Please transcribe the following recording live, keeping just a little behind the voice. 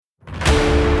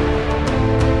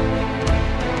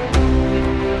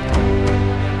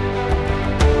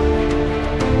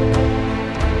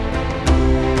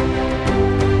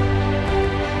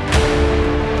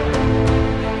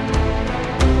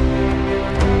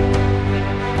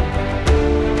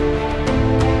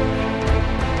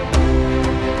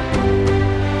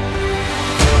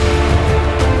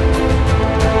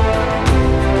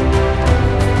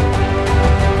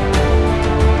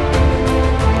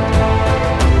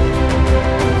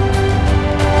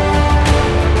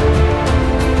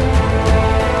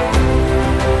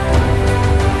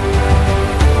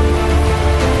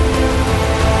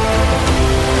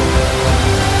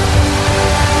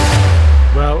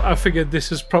figured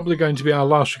this is probably going to be our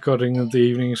last recording of the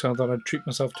evening, so I thought I'd treat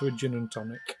myself to a gin and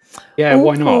tonic. Yeah,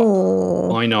 why not? Ooh.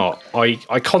 Why not? I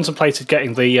contemplated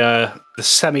getting the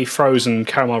semi-frozen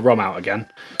caramel rum out again.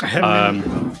 But,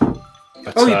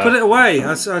 you put it away.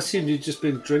 I assumed you'd just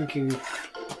been drinking,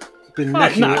 been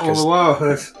necking it all the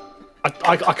while.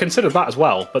 I considered that as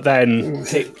well, but then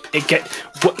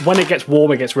when it gets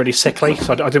warm, it gets really sickly,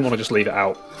 so I didn't want to just leave it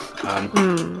out.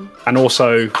 And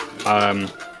also,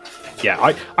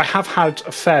 I have had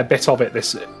a fair bit of it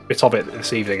this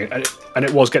evening, and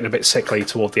it was getting a bit sickly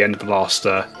toward the end of the last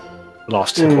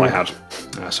tip I had.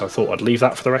 So I thought I'd leave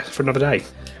that for another day.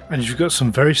 And you've got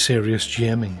some very serious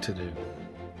GMing to do.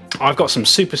 I've got some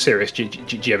super serious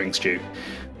GMing,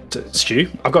 Stu.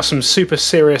 I've got some super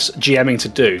serious GMing to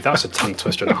do. That's a tongue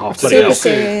twister and a half. Super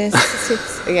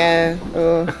serious. Yeah.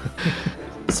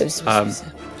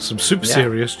 Some super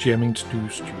serious GMing to do,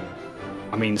 Stu.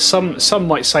 I mean, some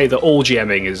might say that all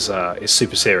GMing is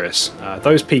super serious.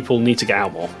 Those people need to get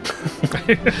out more.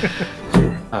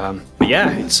 But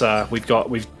yeah, it's we've got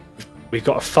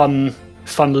a fun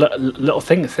little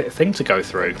thing to go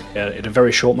through in a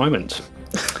very short moment.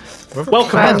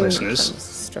 Welcome back, listeners. That's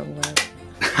a strong word.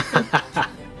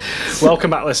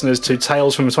 Welcome back, listeners, to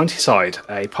Tales from the 20 Side,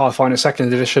 a Pathfinder 2nd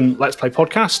Edition Let's Play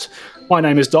podcast. My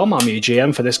name is Dom, I'm your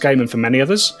GM for this game and for many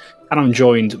others, and I'm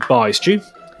joined by Stu.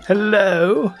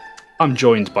 Hello. I'm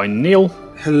joined by Neil.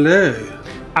 Hello.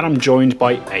 And I'm joined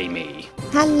by Amy.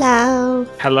 Hello.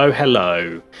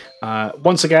 Hello.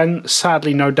 Once again,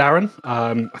 sadly, no Darren.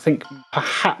 I think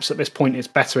perhaps at this point it's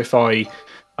better if I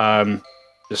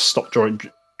just stop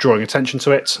drawing attention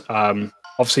to it.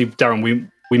 Obviously, Darren,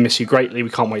 we miss you greatly. We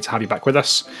can't wait to have you back with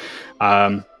us.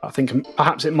 I think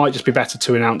perhaps it might just be better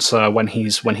to announce when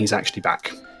he's actually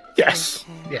back. Yes.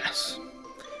 Yes.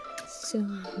 So,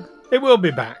 It will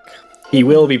be back. He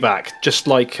will be back, just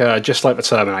like the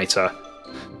Terminator.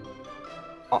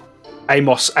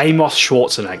 Amos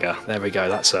Schwarzenegger. There we go.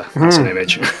 That's an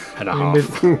image and a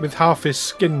half. With half his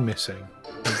skin missing.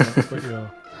 Is that what you're...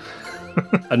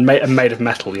 and made of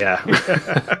metal. Yeah.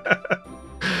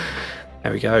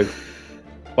 There we go.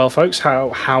 Well, folks,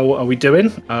 how are we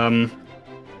doing? I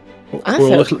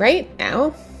feel great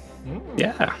now.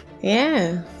 Yeah.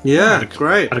 Yeah. Yeah,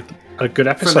 great. Had a good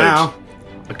episode. For now.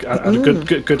 Had a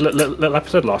good little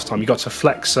episode last time. You got to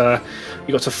flex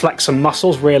some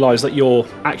muscles. Realise that you're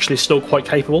actually still quite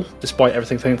capable, despite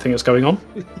everything that's going on.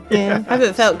 Yeah. I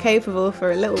haven't felt capable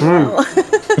for a little while.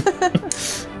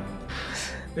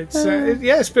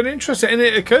 It's been interesting, and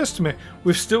it occurs to me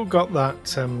we've still got that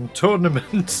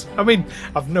tournament. I mean,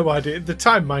 I've no idea. The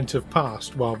time might have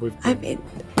passed while we've been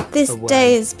this away.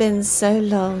 day has been so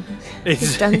long.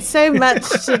 We've done so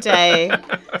much today,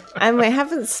 and we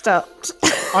haven't stopped.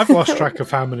 I've lost track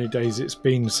of how many days it's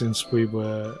been since we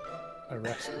were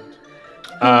arrested.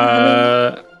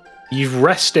 You've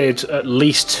rested at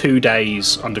least 2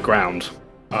 days underground.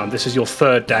 This is your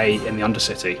third day in the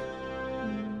Undercity.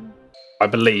 I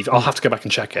believe. I'll have to go back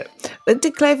and check it. But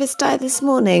did Clovis die this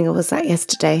morning, or was that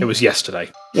yesterday? It was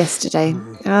yesterday. Yesterday.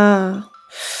 Ah.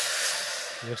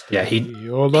 Yeah,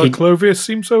 Although Clovis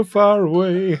seems so far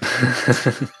away.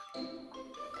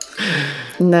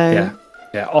 No. Yeah.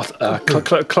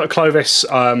 Clovis.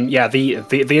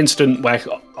 The incident where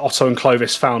Otto and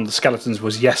Clovis found the skeletons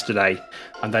was yesterday,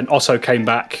 and then Otto came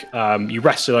back. You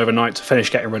rested overnight to finish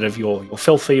getting rid of your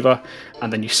filth fever,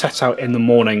 and then you set out in the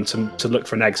morning to look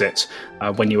for an exit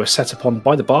when you were set upon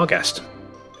by the Barghest.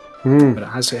 But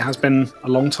it has been a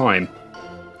long time.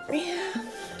 Yeah.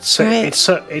 So Right.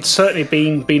 it's certainly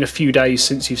been a few days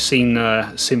since you've seen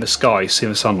the sky, seen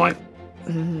the sunlight.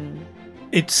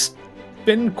 It's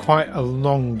been quite a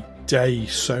long day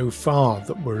so far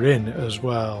that we're in as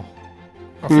well.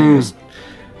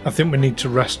 I think we need to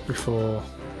rest before.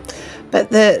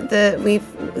 But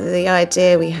the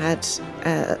idea we had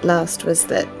last was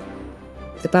that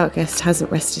the Barghest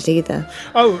hasn't rested either.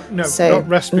 Oh no, So- not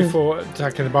rest before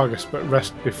attacking the Barghest, but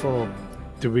rest before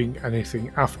doing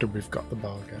anything after we've got the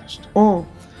Barghest.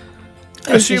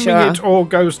 Assuming Sure. it all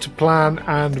goes to plan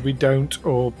and we don't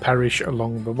all perish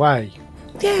along the way.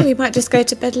 Yeah, we might just go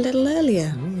to bed a little earlier.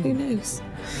 Who knows?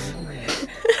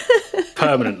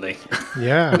 Permanently.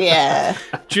 Yeah. Yeah.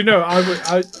 Do you know?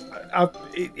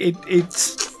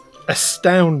 It's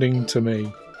astounding to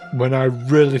me when I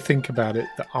really think about it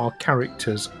that our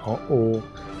characters are all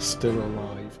still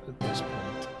alive at this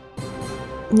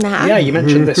point. Nah. Yeah, you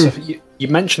mentioned this. You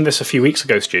mentioned this a few weeks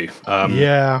ago, Stu.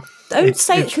 Yeah. Don't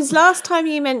say it, because last time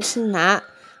you mentioned that,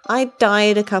 I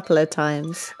died a couple of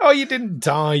times. Oh, you didn't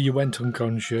die. You went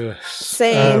unconscious.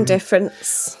 Same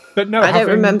difference. But no, I don't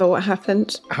remember what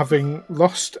happened. Having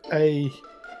lost a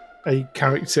a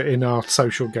character in our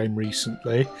social game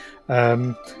recently.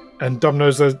 And Dom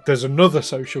knows there's another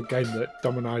social game that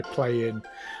Dom and I play in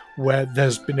where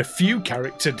there's been a few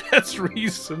character deaths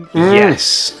recently.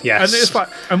 Yes. And it's like,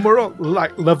 and we're all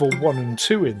like level 1 and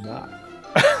 2 in that.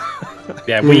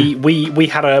 Yeah, we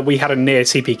had a near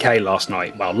TPK last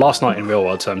night. Well, last night in real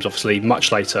world terms, obviously,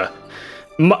 much later,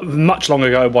 much long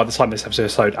ago. By the time this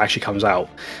episode actually comes out,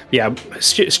 yeah,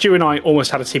 Stu and I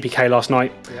almost had a TPK last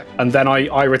night, and then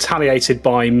I retaliated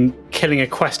by killing a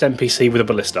quest NPC with a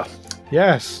ballista.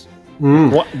 Yes.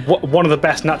 One of the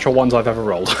best natural ones I've ever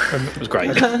rolled. It was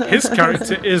great. His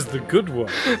character is the good one.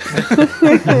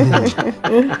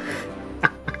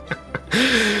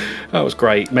 That was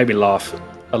great. Made me laugh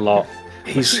a lot.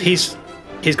 He's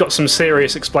got some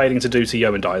serious explaining to do to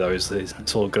Yomandai, though.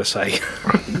 That's all I'm gonna say.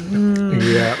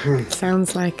 Yeah.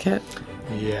 Sounds like it.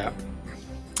 Yeah.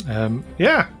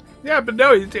 Yeah. But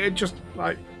no, it just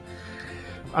like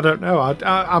I don't know.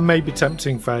 I may be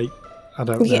tempting fate. I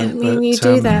don't know. Yeah, I mean, you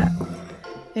do that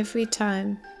every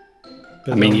time.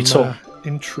 But I mean, you talk.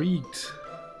 Intrigued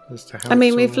as to how. I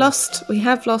mean, we have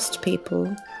lost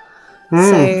people.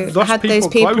 So Lost had people those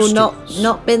people close to us.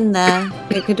 not been there,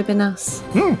 it could have been us.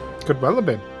 Could well have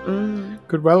been.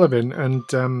 Could well have been. And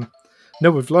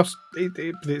no, we've lost.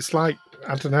 It's like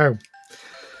I don't know.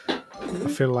 I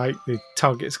feel like the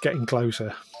target's getting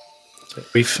closer.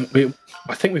 I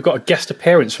think we've got a guest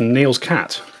appearance from Neil's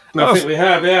cat. I think we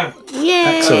have, yeah.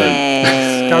 Yay!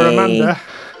 Scaramanda.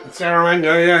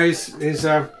 Scaramanga, yeah. He's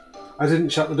I didn't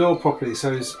shut the door properly,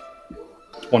 so he's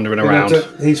Wandering around.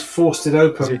 He's forced it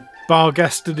open. Bar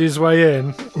guested his way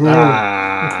in.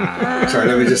 Sorry,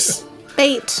 let me just.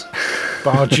 Bait.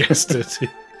 Bar jested.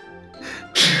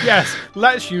 Yes,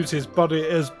 let's use his body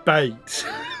as bait.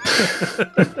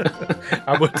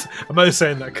 I'm only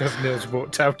saying that because Neil's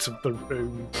walked out of the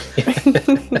room.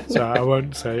 So I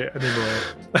won't say it anymore.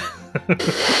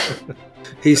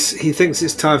 He thinks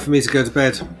it's time for me to go to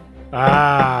bed.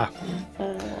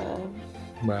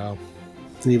 Well.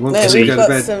 And he wants No, to we've go to got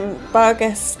bed. some bar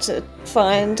guests to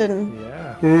find and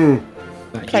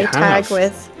play You tag have.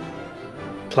 with.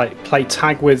 Play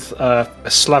tag with a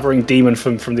slavering demon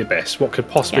from the abyss. What could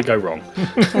possibly go wrong?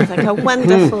 Sounds like a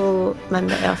wonderful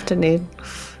Monday afternoon.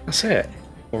 That's it.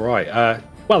 All right.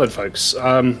 Well then, folks,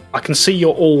 I can see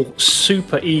you're all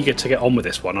super eager to get on with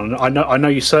this one, and I know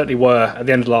you certainly were at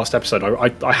the end of the last episode.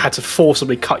 I had to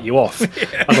forcibly cut you off,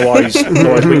 otherwise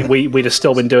we'd have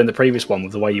still been doing the previous one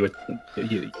with the way you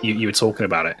were talking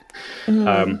about it.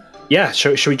 Yeah,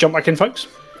 should we jump back in, folks?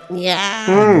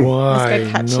 Yeah. Why Let's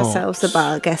go catch not? ourselves a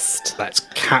bar guest. Let's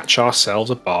catch ourselves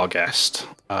a bar guest.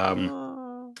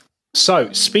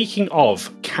 So, speaking of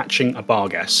catching a bar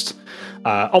guest,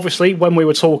 obviously, when we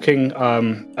were talking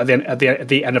at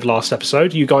the end of last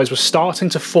episode, you guys were starting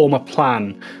to form a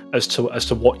plan as to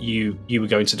what you were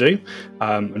going to do,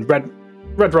 and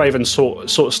Red Raven sort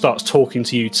of starts talking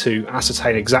to you to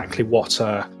ascertain exactly what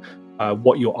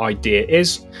your idea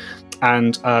is,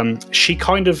 and she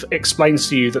kind of explains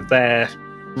to you that there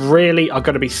really are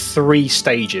going to be 3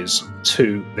 stages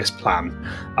to this plan.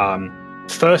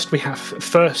 First, I'll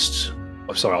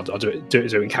do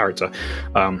it in character.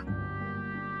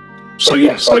 So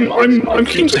yes, I'm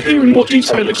keen to hear in more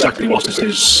detail exactly what it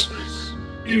is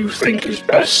you think is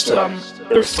best.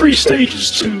 There are 3 stages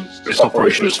to this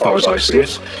operation as far as I see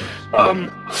it.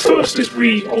 First is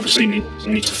we obviously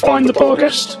need to find the bar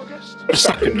guest. The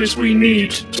second is we need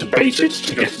to bait it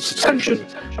to get its attention.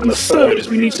 And the third is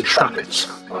we need to trap it.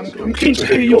 I'm keen to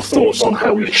hear your thoughts on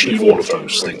how we achieve all of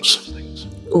those things.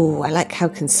 Oh, I like how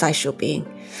concise you're being.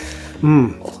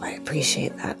 Oh, I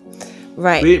appreciate that.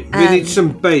 Right. We need some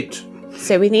bait.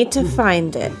 So we need to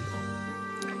find it.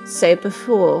 So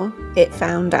before it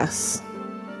found us,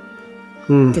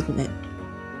 didn't it?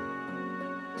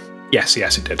 Yes,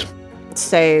 it did.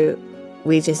 So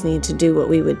we just need to do what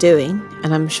we were doing,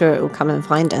 and I'm sure it will come and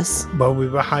find us. Well, we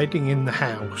were hiding in the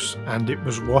house, and it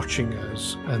was watching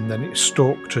us, and then it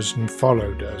stalked us and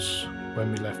followed us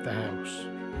when we left the house.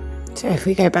 So if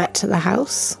we go back to the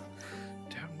house,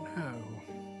 Don't know.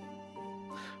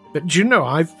 But do you know,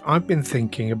 I've been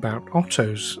thinking about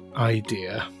Otto's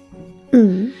idea.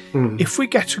 If we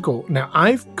get a goal now,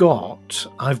 I've got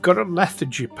a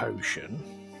lethargy potion,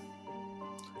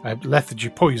 lethargy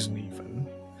poison even.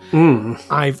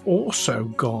 I've also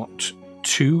got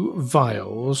 2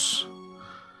 vials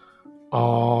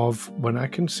of, when I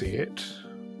can see it,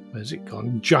 where's it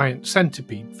gone? Giant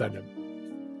centipede venom.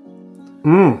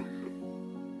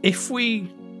 If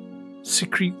we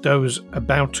secrete those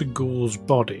about a ghoul's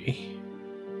body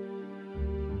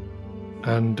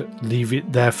and leave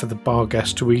it there for the bar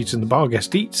guest to eat, and the bar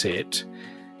guest eats it,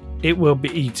 it will be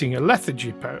eating a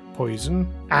lethargy poison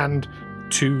and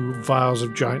 2 vials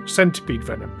of giant centipede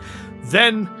venom.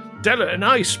 Then Della and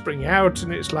I spring out,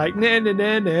 and it's like,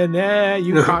 nah,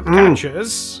 you can't catch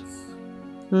us.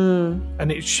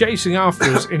 And it's chasing after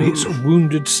us in its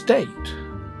wounded state.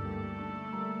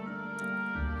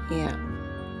 Yeah.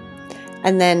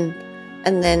 And then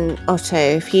Otto,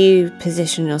 if you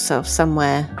position yourself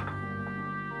somewhere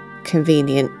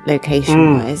convenient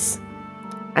location-wise,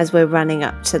 as we're running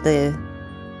up to the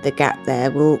gap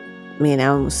there, me and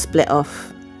Ellen will split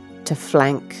off to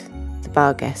flank the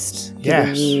Barghest,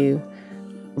 giving you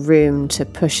room to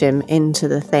push him into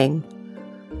the thing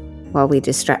while we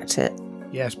distract it.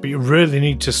 Yes, but you really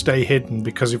need to stay hidden,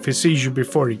 because if he sees you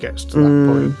before he gets to that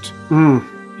point,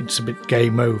 it's a bit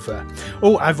game over.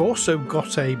 Oh, I've also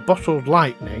got a bottled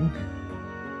lightning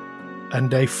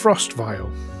and a frost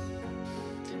vial.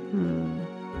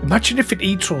 Imagine if it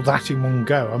eats all that in one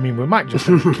go. I mean, we might just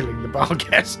end up killing the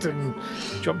Barghest, and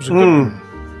job's a good one.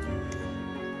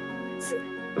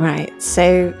 Right,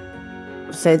 so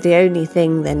the only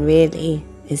thing then really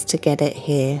is to get it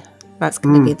here. That's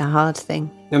going to be the hard thing.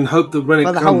 And hope that when it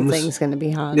comes... Well, the whole thing's going to be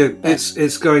hard. Yeah,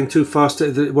 it's going too fast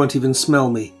that it won't even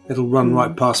smell me. It'll run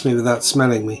right past me without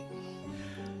smelling me.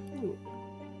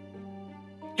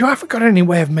 You haven't got any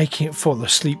way of making it fall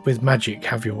asleep with magic,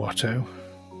 have you, Otto?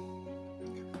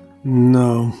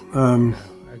 No.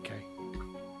 Okay.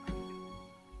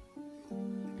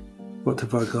 What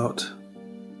have I got?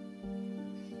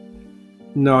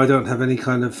 No, I don't have any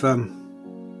kind of...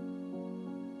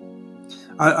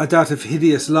 I doubt if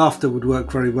hideous laughter would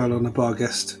work very well on a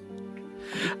Barghest.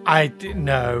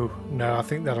 No, I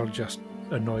think that'll just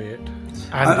annoy it.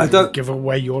 And I don't give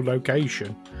away your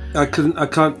location. I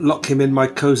can't lock him in my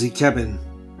cozy cabin.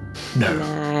 No.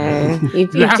 You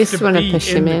just want to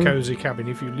push him in. The cozy cabin.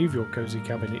 If you leave your cozy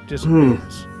cabin, it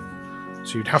disappears.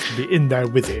 So you'd have to be in there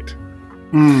with it.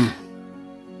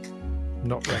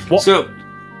 Not recommend.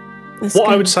 What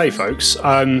I would say, folks,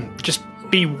 just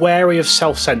be wary of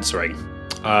self-censoring.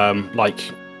 Why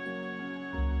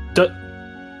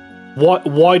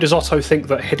does Otto think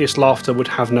that hideous laughter would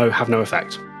have no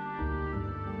effect?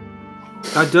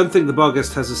 I don't think the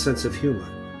Barghest has a sense of humour.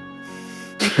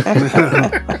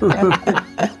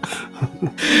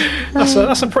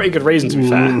 That's a pretty good reason, to be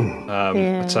fair.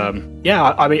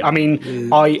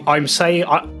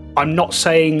 I'm not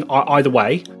saying either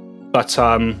way, but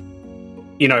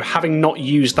having not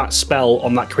used that spell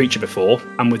on that creature before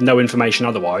and with no information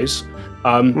otherwise,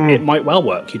 it might well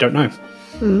work. You don't know.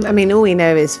 I mean, all we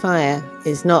know is fire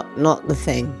is not the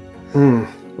thing.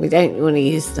 We don't want to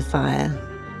use the fire,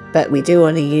 but we do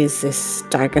want to use this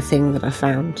dagger thing that I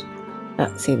found.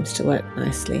 That seems to work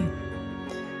nicely.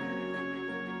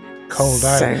 Cold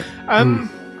iron.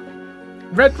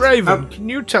 Red Raven, can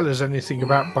you tell us anything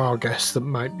about Barghest that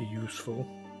might be useful?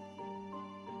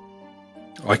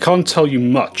 I can't tell you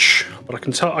much, but I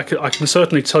can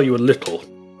certainly tell you a little.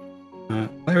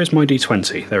 Where is my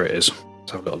D20? There it is.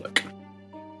 Let's have a little look.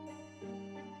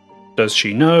 Does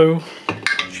she know?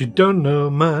 She don't know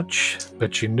much,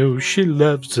 but she knows she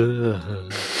loves her.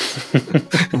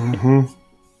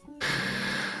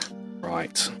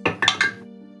 Right.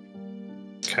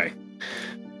 Okay.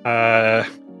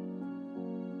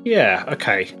 Yeah.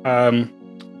 Okay.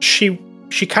 She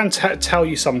can tell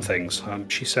you some things.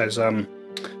 She says,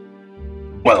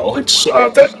 well, it's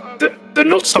they're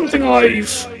not something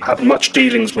I've had much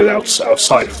dealings with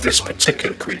outside of this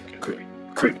particular creature.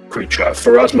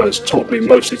 Pharasma has taught me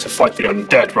mostly to fight the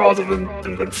undead rather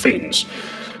than fiends.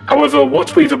 However,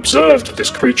 what we've observed of this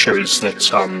creature is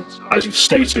that, as you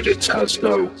stated, it has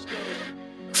no...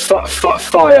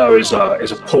 Fire is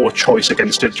a poor choice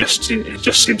against it. It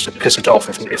just seems to piss it off,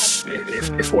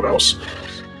 if what else.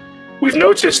 We've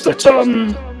noticed that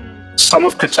some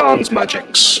of Cthulhu's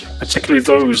magics, particularly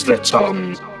those that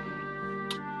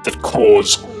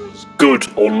cause good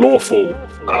or lawful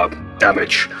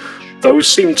damage, those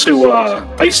seem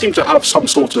to have some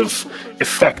sort of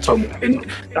effect on.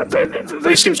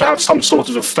 They seem to have some sort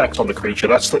of effect on the creature.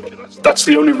 That's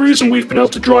the only reason we've been able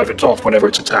to drive it off whenever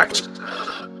it's attacked.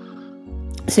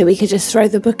 So we could just throw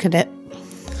the book at it.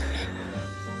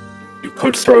 You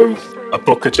could throw a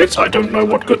book at it. I don't know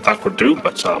what good that would do,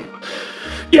 but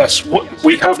yes, what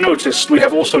we have noticed. We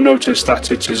have also noticed that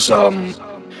it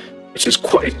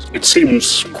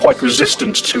seems quite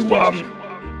resistant to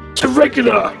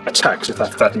regular attacks, if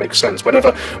that makes sense.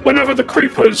 Whenever the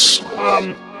creepers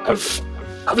have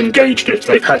engaged it,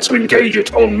 they've had to engage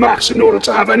it en masse in order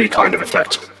to have any kind of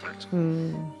effect.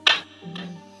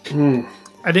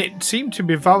 And it seemed to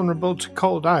be vulnerable to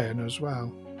cold iron as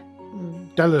well.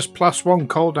 Della's +1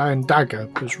 cold iron dagger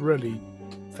was really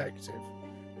effective.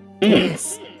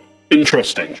 Yes.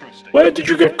 Interesting. Where did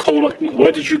you get cold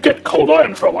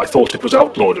iron from? I thought it was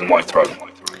outlawed in Whitethrone.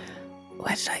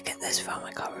 Where did I get this from?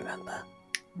 I can't remember.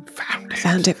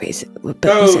 Found it. We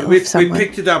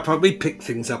picked it up. We picked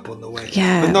things up on the way.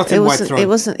 Yeah, but not in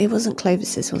Whitethrone. It wasn't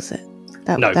Clovis's, was it?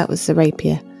 No. That was the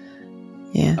rapier.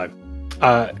 Yeah.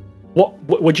 No.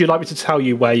 What would you like me to tell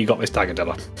you where you got this dagger,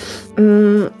 Della?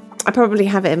 I probably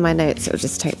have it in my notes. It'll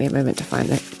just take me a moment to find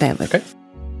it. Bear with me.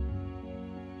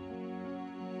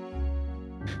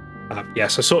 Yeah,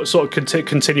 so sort of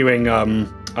continuing.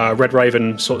 Red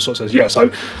Raven sort of says, "Yes, I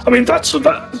mean that's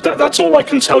all I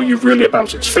can tell you really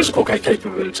about its physical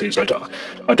capabilities. I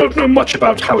don't know much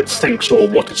about how it thinks or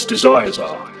what its desires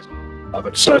are,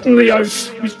 but certainly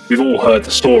we've all heard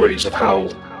the stories of how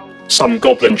some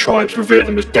goblin tribes revere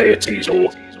them as deities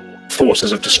or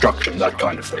forces of destruction, that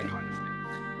kind of thing.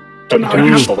 Don't know how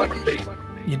useful that can be.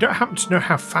 You don't happen to know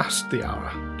how fast they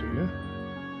are, do you?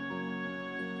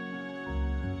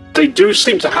 They do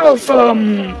seem to have,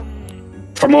 from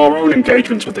our own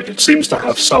engagement with it, it seems to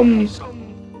have some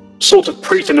sort of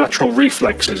preternatural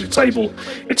reflexes. It's able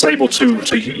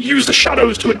to use the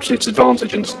shadows to its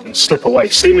advantage and slip away,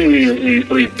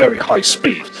 seemingly at very high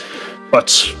speed.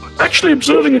 But actually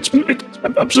observing it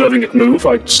move,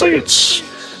 I'd say it's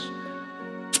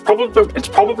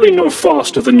probably no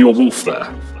faster than your wolf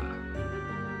there.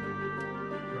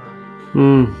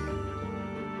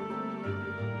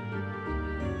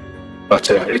 But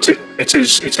it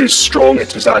is strong.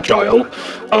 It is agile.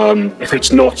 If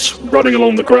it's not running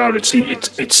along the ground, it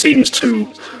seems to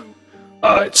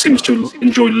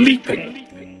enjoy leaping,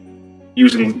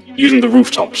 using the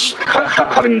rooftops,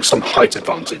 having some height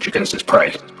advantage against its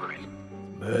prey.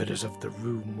 Murders of the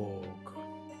Rue Morgue.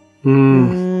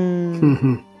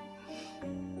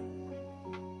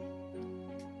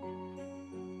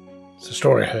 It's a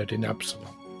story I heard in Absalom.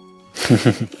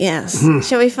 Yes.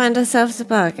 Shall we find ourselves a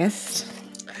Barghest?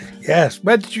 Yes.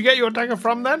 Where did you get your dagger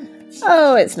from then?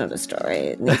 Oh, it's not a story.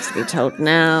 It needs to be told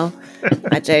now.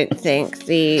 I don't think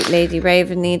the Lady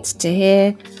Raven needs to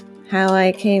hear how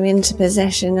I came into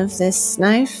possession of this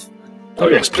knife. Oh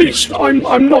yes, please.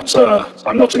 I'm not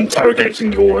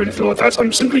interrogating you or anything like that.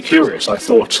 I'm simply curious. I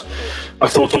thought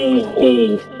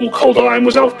all cold iron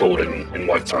was outlawed in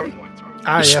Whitethrone.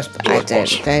 Yes. I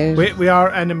don't know. We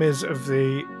are enemies of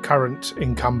the current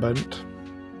incumbent.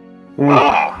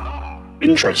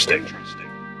 Interesting.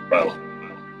 Well,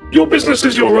 your business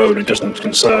is your own. It doesn't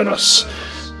concern us.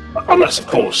 Unless, of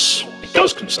course, it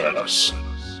does concern us.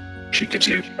 She gives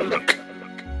you a look.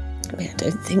 I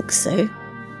don't think so.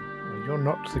 Well, you're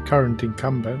not the current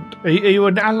incumbent. Are you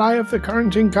an ally of the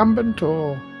current incumbent,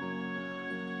 or...?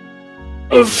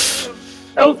 Of...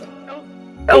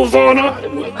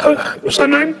 Elvana? What's her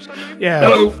name? Yeah.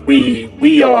 No,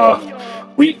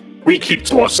 we keep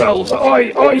to ourselves.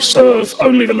 I serve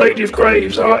only the Lady of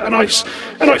Graves, and I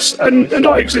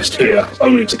exist here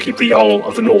only to keep the Jarl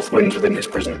of the North Winds within his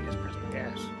prison.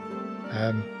 Yes.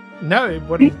 No, it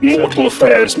wouldn't. Mortal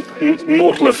affairs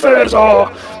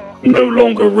are no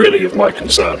longer really of my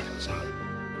concern.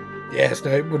 Yes,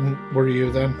 no, it wouldn't worry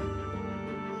you then.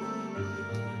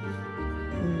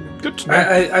 Good to know.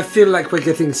 I feel like we're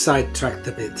getting sidetracked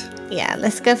a bit. Yeah,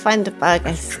 let's go find a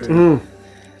Barghest.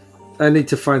 I need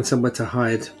to find somewhere to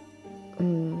hide.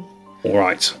 All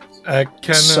right.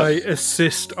 Can I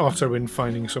assist Otto in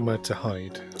finding somewhere to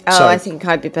hide? Oh, I think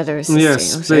I'd be better assisting.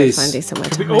 Yes, Otto please. Finding somewhere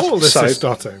to We hide. all assist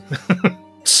Otto.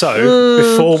 So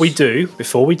before we do,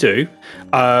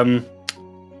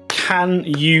 can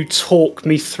you talk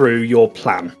me through your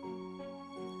plan?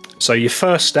 So your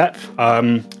first step,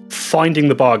 finding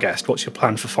the Barghest. What's your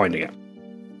plan for finding it?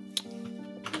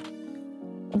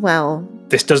 Well,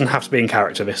 this doesn't have to be in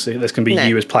character. This can be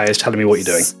you as players telling me what you're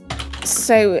doing.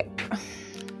 So,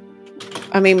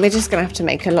 I mean, we're just going to have to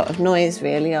make a lot of noise,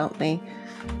 really, aren't we?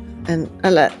 And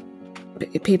alert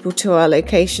people to our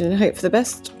location and hope for the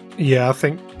best. Yeah, I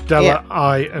think Della,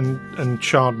 I, and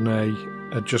Chardonnay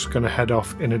are just going to head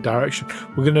off in a direction.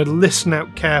 We're going to listen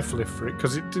out carefully for it,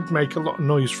 because it did make a lot of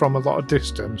noise from a lot of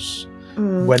distance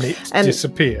when it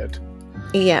disappeared.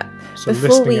 Yeah. So Before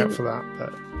listening we out for that.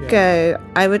 But, go,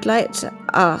 I would like to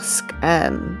ask,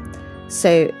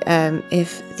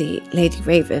 if the Lady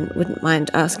Raven wouldn't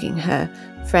mind asking her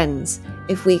friends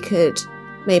if we could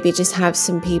maybe just have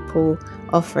some people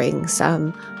offering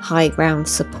some high ground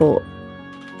support.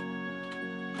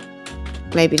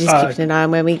 Maybe just keeping an eye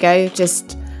on when we go,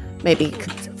 just maybe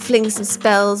fling some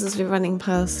spells as we're running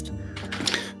past.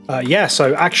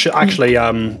 So actually,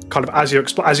 kind of as you're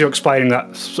explaining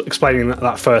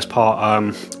that first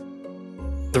part,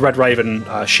 the Red Raven,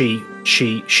 she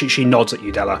she nods at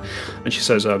you, Della, and she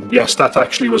says, "Yes, that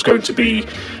actually was going to be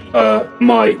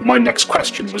my next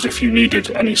question. Was if you needed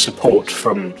any support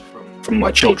from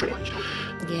my children."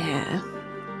 Yeah.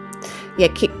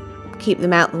 Keep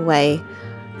them out of the way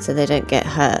so they don't get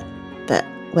hurt. But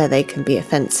where they can be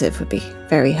offensive would be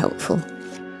very helpful.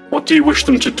 What do you wish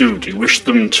them to do? Do you wish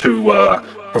them to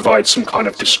provide some kind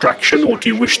of distraction, or do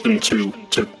you wish them to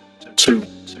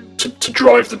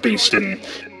drive the beast in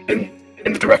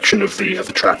the direction of the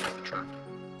trap?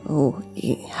 Oh,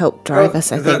 help drive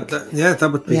us, I think. That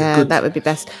would be good. That would be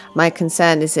best. My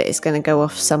concern is that it's going to go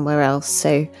off somewhere else,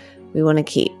 so we want to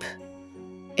keep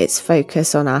its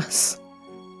focus on us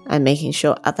and making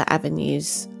sure other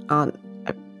avenues aren't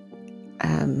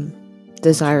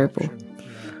desirable.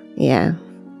 Yeah.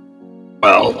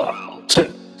 Well,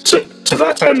 to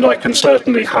that end, I can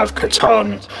certainly have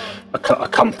Catan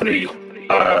accompany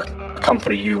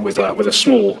you with a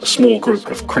small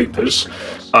group of creepers.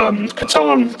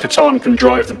 Catan can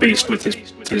drive the beast with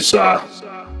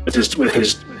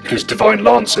his divine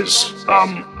lances.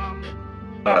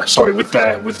 With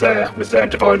their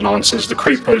divine lances. The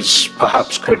creepers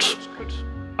perhaps could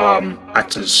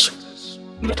act as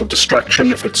a little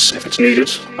distraction if it's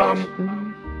needed.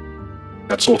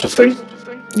 That sort of thing.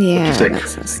 Yeah,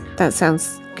 that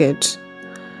sounds good.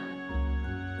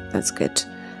 That's good.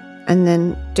 And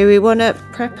then, do we want to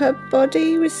prep her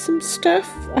body with some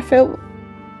stuff? I think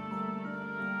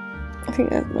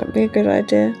that might be a good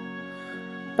idea,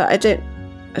 but I don't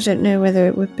know whether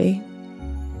it would be.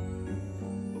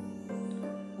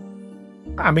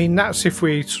 I mean, that's if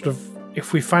we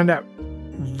find out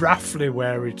roughly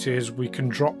where it is, we can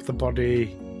drop the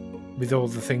body with all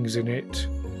the things in it,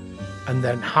 and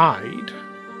then hide.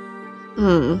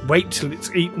 Wait till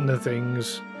it's eaten the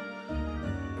things,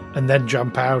 and then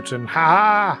jump out and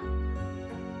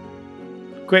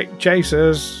quick,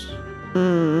 chasers.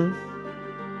 All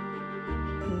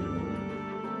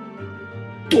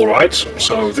right.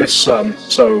 So this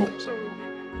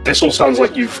all sounds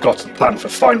like you've got a plan for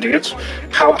finding it.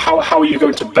 How are you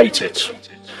going to bait it?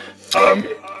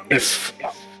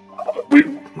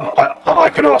 I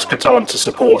can ask Catan to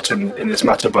support in this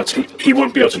matter, but he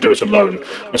won't be able to do it alone.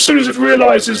 As soon as it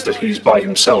realizes that he's by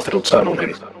himself, it'll turn on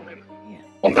him.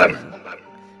 On them.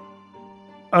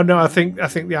 Oh no, I think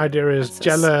the idea is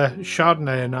Jella,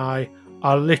 Chardonnay and I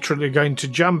are literally going to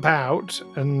jump out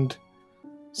and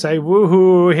say,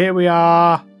 "Woohoo, here we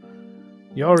are.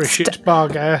 You're a shit bar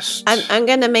guest." I'm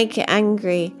going to make it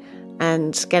angry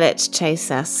and get it to chase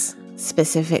us,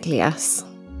 specifically us.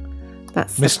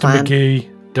 That's the Mr. plan. McGee,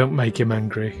 don't make him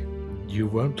angry. You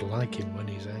won't like him when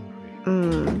he's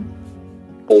angry.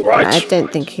 All right. I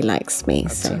don't think he likes me,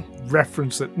 That's so... a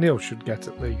reference that Neil should get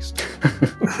at least.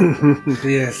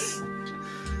 Yes.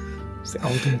 It's the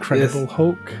old Incredible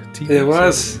Hulk TV It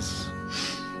was. series.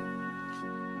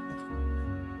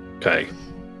 Okay.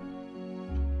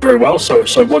 Very well. So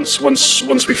once we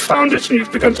found it and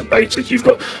you've begun to bait it,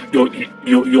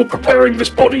 you're preparing this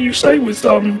body, you say, with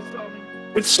some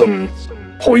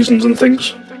poisons and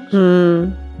things.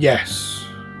 Yes.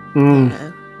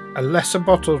 Yeah. A lesser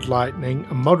bottled lightning,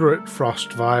 a moderate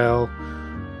frost vial,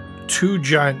 2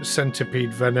 giant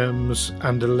centipede venoms,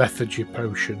 and a lethargy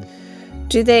potion.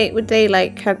 Would they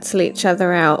like cancel each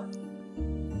other out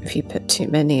if you put too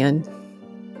many in?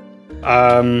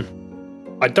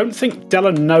 I don't think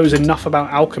Della knows enough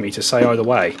about alchemy to say either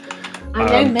way.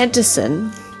 I know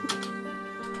medicine.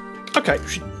 Okay,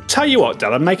 tell you what,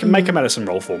 Della, make a medicine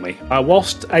roll for me.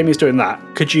 Whilst Amy's doing that,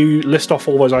 could you list off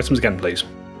all those items again, please?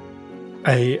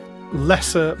 A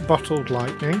lesser bottled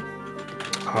lightning.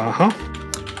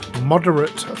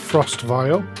 Moderate frost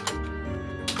vial.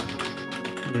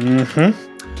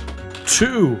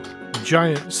 2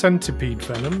 giant centipede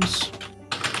venoms.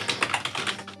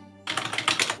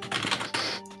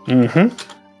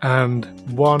 And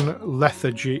 1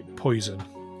 lethargy poison.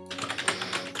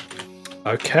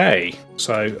 Okay,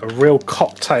 so a real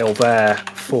cocktail there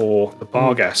for the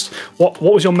bar guest. What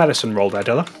was your medicine roll there,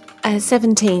 Della?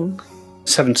 17.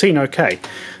 17, okay.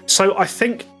 So I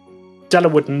think Della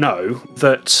would know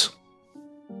that,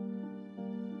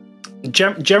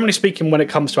 generally speaking, when it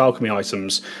comes to alchemy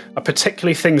items,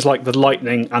 particularly things like the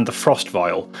lightning and the frost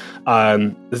vial,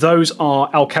 those are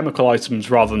alchemical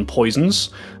items rather than poisons,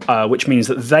 which means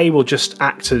that they will just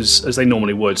act as they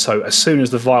normally would. So as soon as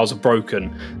the vials are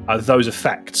broken, those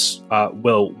effects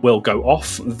will go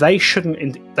off. They shouldn't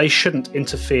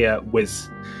interfere with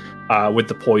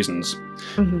the poisons.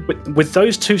 With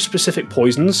those 2 specific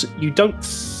poisons, you don't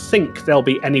think there'll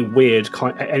be any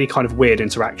kind of weird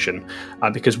interaction,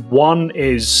 because one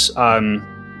is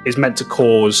meant to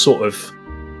cause sort of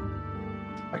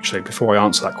actually, before I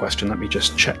answer that question, let me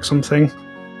just check something.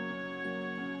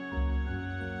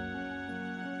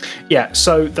 Yeah,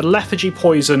 so the lethargy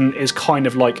poison is kind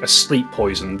of like a sleep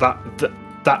poison.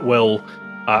 That will,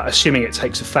 assuming it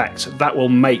takes effect, that will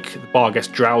make the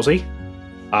Barghest drowsy,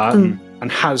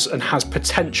 and has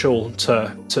potential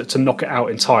to knock it out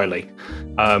entirely.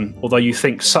 Although you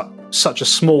think such a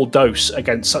small dose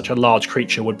against such a large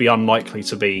creature would be unlikely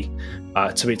to be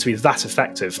that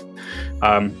effective.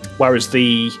 Whereas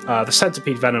the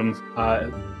centipede venom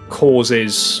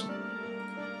causes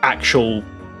actual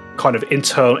kind of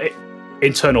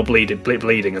internal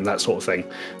bleeding and that sort of thing,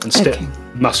 and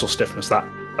muscle stiffness, that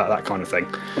kind of thing.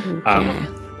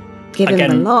 Give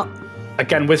him a lot.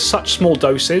 Again, with such small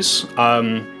doses,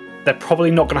 they're probably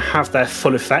not going to have their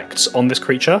full effects on this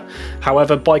creature.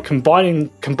 However, by combining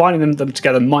them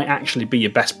together might actually be your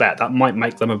best bet. That might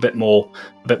make them a bit more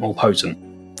potent.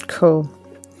 Cool.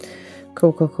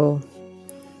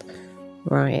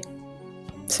 Right.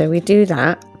 So we do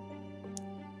that.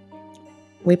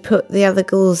 We put the other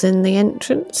ghouls in the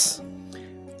entrance.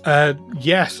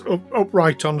 Yes,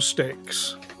 upright on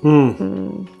sticks,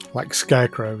 like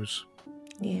scarecrows.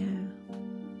 Yeah.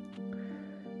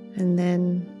 And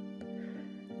then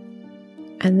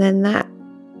that,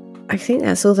 I think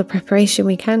that's all the preparation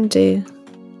we can do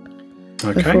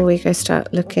before we go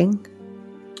start looking.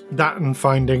 That and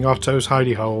finding Otto's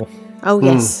hidey hole. Oh,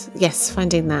 yes,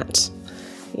 finding that.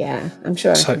 Yeah, I'm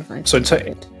sure I can find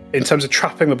it. In terms of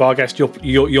trapping the Barghest,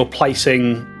 you're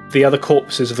placing the other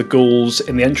corpses of the ghouls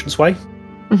in the entranceway?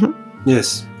 Mm-hmm.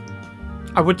 Yes.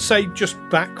 I would say just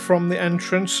back from the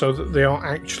entrance so that they are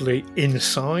actually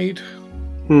inside.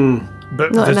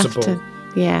 But not visible. Enough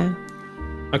to, yeah.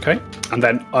 Okay. And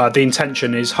then the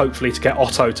intention is hopefully to get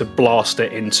Otto to blast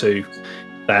it into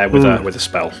there with a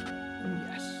spell.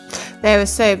 There are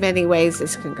so many ways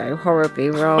this can go horribly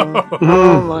wrong.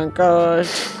 Oh my god.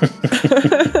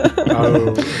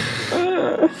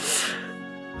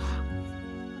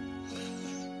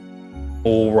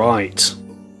 All right.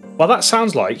 Well, that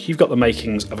sounds like you've got the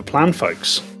makings of a plan,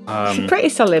 folks. Pretty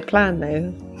solid plan,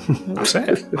 though. That's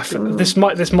it. This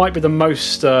might be the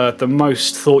most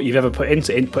thought you've ever put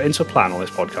into a plan on this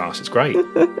podcast. It's great.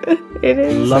 It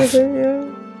is.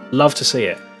 Love to see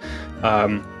it.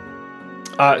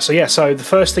 So the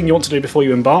first thing you want to do before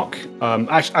you embark, So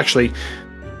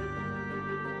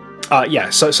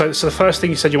the first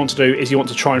thing you said you want to do is you want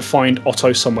to try and find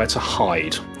Otto somewhere to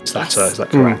hide. Is that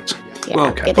correct? Yeah,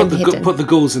 well, put the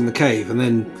ghouls in the cave and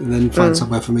then find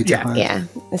somewhere for me to hide. Yeah,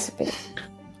 that's a bit.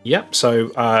 Yep.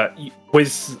 So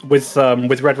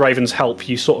with Red Raven's help,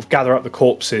 you sort of gather up the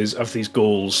corpses of these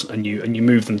ghouls and you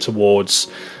move them towards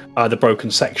the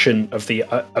broken section of the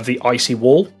icy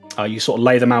wall. You sort of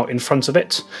lay them out in front of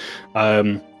it,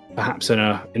 perhaps in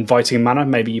an inviting manner.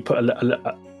 Maybe you put a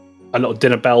little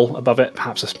dinner bell above it,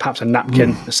 perhaps a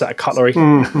napkin, a set of cutlery.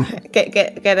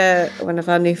 Get one of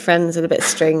our new friends with a bit of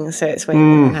string, so it's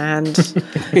waving in hand.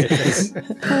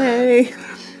 Hey,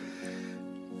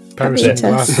 Parasite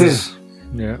glasses.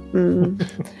 Yeah. And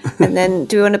then,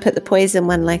 do we want to put the poison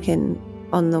one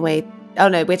on the way? Oh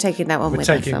no, we're taking that one with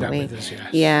us, aren't we? With us,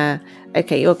 yes. Yeah.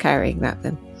 Okay, you're carrying that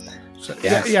then. So,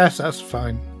 yes, that's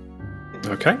fine.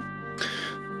 Okay.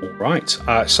 All right.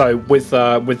 So with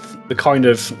the kind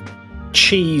of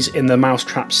cheese in the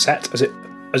mousetrap set,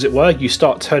 as it were, you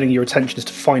start turning your attention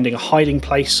to finding a hiding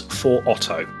place for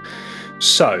Otto.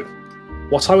 So,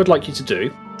 what I would like you to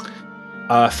do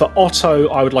for Otto,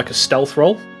 I would like a stealth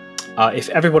roll. If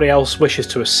everybody else wishes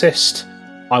to assist,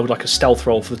 I would like a stealth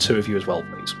roll for the two of you as well,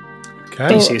 please. Okay.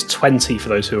 DC is 20 for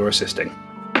those who are assisting.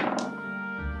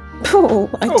 Oh,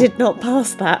 I did not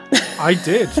pass that. I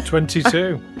did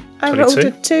 22. I rolled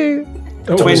a 2.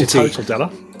 What was your total,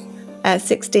 Della?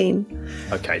 16.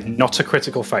 Okay, not a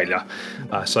critical failure.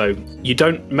 So you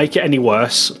don't make it any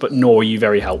worse, but nor are you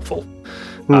very helpful.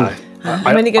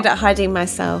 I'm only good at hiding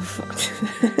myself.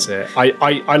 That's it.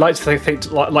 I like to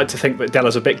think that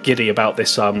Della's a bit giddy about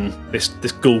this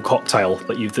this ghoul cocktail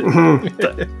that you've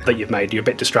made. You're a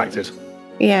bit distracted.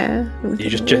 Yeah.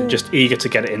 You're just eager to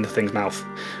get it in the thing's mouth.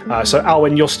 So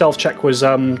Alwyn, your stealth check was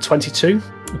 22.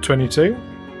 22.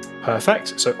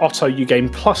 Perfect. So Otto, you gain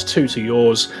 +2 to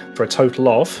yours for a total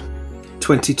of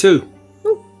 22.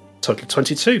 Total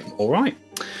 22. All right.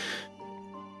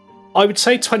 I would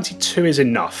say 22 is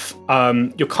enough.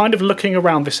 You're kind of looking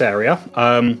around this area.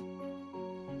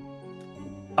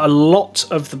 A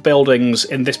lot of the buildings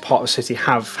in this part of the city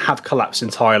have collapsed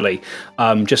entirely,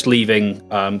 just leaving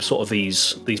sort of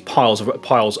these piles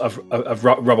of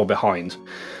rubble behind.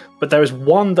 But there is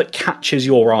one that catches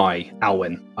your eye,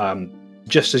 Alwyn.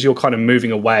 Just as you're kind of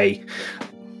moving away,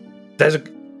 there's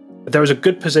there is a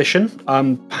good position,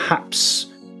 perhaps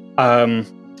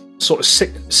sort of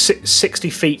 60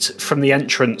 feet from the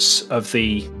entrance of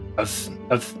the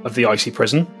icy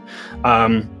prison.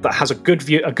 That has a good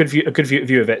view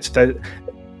of it.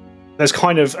 There's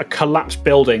kind of a collapsed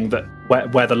building that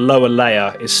where the lower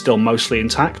layer is still mostly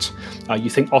intact. You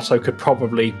think Otto could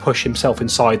probably push himself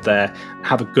inside there and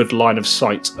have a good line of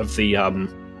sight of the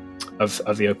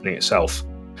opening itself.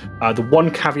 The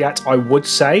one caveat I would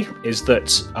say is that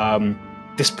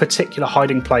this particular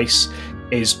hiding place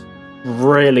is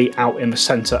really out in the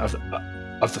centre of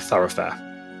the thoroughfare.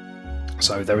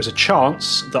 So there is a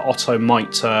chance that Otto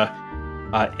might,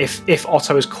 if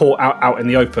Otto is caught out in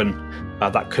the open,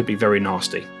 that could be very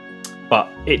nasty. But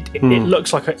it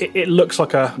looks like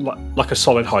a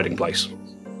solid hiding place.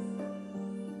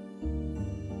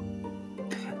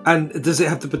 And does it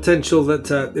have the potential that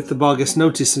if the Barghest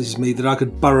notices me, that I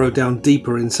could burrow down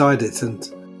deeper inside it?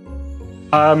 And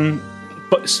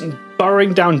but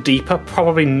burrowing down deeper,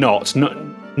 probably not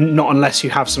unless you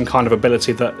have some kind of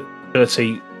ability that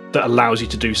allows you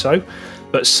to do so.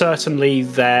 But certainly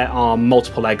there are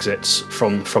multiple exits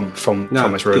from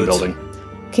this ruined building.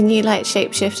 Can you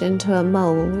shapeshift into a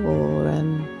mole or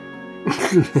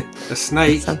a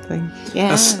snake? Something.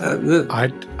 Yeah.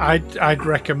 I'd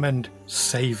recommend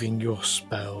saving your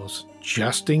spells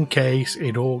just in case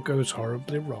it all goes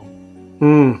horribly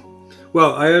wrong.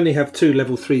 Well, I only have 2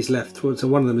 level 3s left, so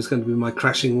one of them is going to be my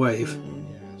crashing wave.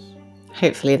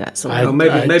 Hopefully that's all.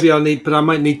 Maybe I'll need, but I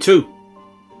might need 2.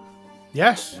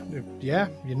 Yes. Yeah.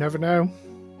 You never know.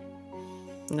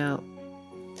 No.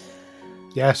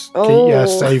 Yes.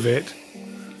 Yes. Save it.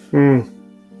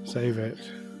 Save it.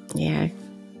 Yeah.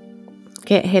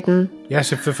 Get hidden.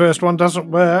 Yes. If the first one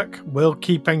doesn't work, we'll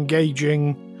keep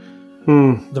engaging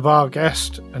the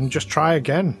Barghest and just try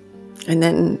again. And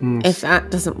then if that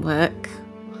doesn't work,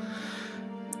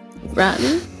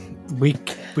 run. We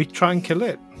try and kill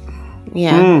it.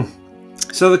 Yeah.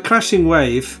 So the crashing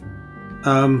wave.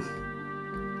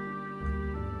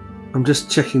 I'm just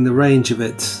checking the range of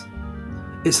it.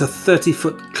 It's a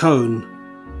 30-foot cone.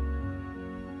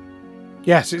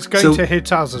 Yes, it's going to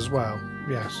hit us as well.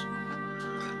 Yes.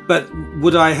 But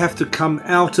would I have to come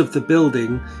out of the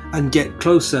building and get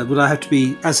closer? Would I have to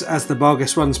be, as the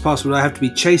Barghest runs past, would I have to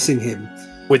be chasing him?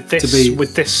 With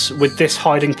this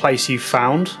hiding place you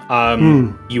found,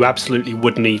 you absolutely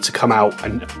would need to come out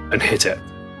and hit it.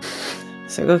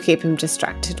 So we'll keep him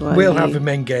distracted while we'll have him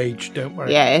engaged. Don't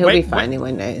worry. Yeah, he'll be fine. He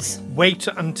won't notice. Wait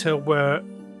until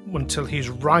he's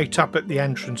right up at the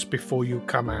entrance before you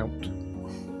come out.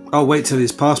 I'll wait till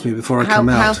he's past me before I come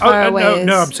out. How far away?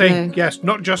 No, I'm saying yes,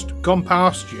 not just gone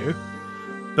past you,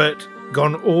 but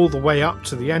gone all the way up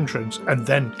to the entrance and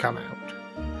then come out.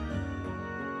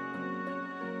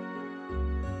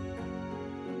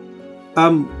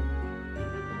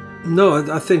 No,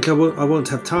 I think I won't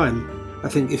have time. I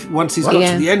think once he's got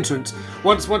to the entrance,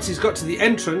 once he's got to the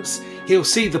entrance, he'll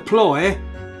see the ploy,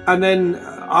 and then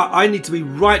I need to be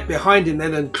right behind him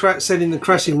then and sending the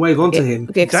crashing wave onto him.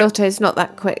 Okay, because Otto's not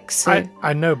that quick. So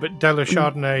I know, but Della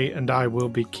Chardonnay and I will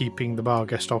be keeping the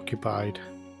Barghest occupied.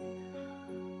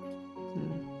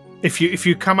 If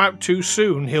you come out too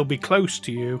soon, he'll be close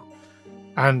to you,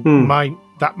 and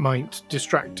that might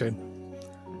distract him,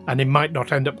 and he might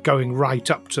not end up going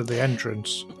right up to the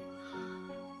entrance.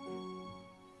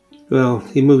 Well,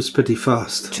 he moves pretty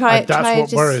fast. That's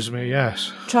what worries me,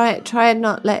 yes. Try and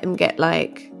not let him get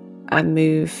a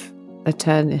move, a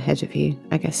turn ahead of you.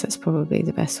 I guess that's probably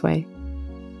the best way.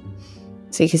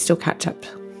 So you can still catch up.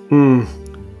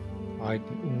 I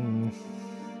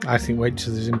think wait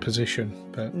till he's in position.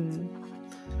 But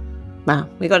Well,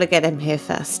 we got to get him here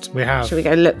first. We have. Should we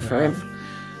go look for him?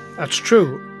 That's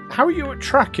true. How are you at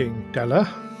tracking,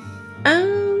 Della?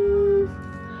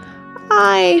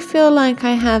 I feel like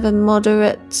I have a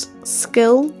moderate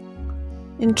skill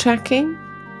in tracking,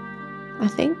 I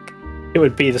think. It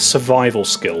would be the survival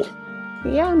skill.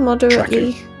 Yeah,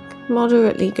 moderately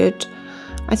good.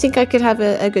 I think I could have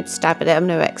a good stab at it. I'm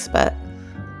no expert.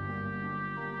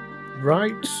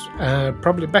 Right.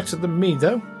 Probably better than me,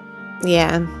 though.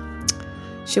 Yeah.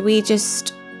 Should we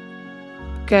just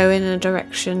go in a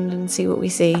direction and see what we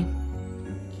see?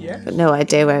 Yeah. Got no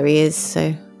idea where he is,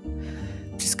 so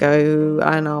just go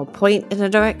and I'll point in a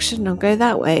direction. I'll go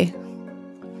that way.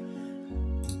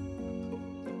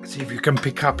 See if you can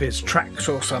pick up his tracks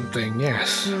or something.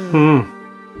 Yes.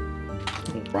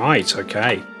 Right.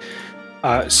 Okay.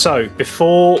 So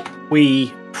before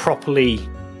we properly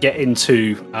get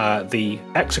into the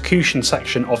execution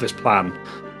section of this plan,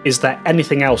 is there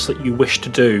anything else that you wish to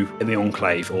do in the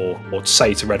Enclave, or to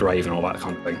say to Red Raven, or that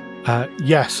kind of thing?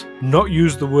 Yes, not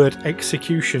use the word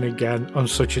execution again on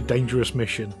such a dangerous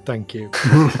mission. Thank you.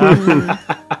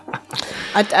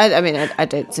 I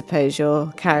don't suppose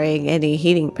you're carrying any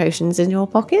healing potions in your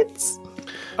pockets?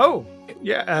 Oh,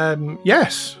 yeah,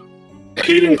 yes.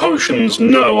 Healing potions?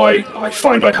 No, I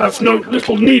find I have no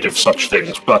little need of such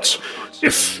things, but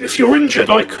if you're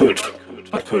injured, I could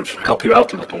help you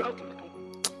out a little.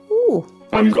 Ooh.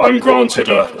 I'm granted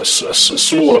a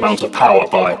small amount of power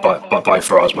by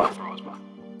Pharasma.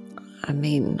 I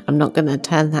mean, I'm not going to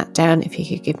turn that down if you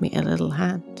could give me a little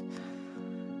hand.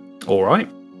 All right.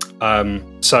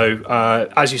 So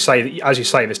as you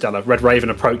say this, Della, Red Raven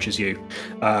approaches you,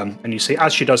 and you see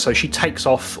as she does so, she takes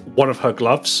off one of her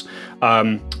gloves,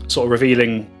 sort of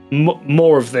revealing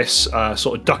more of this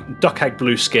sort of duck egg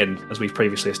blue skin, as we've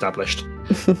previously established.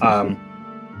 And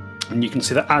you can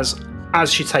see that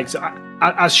as she takes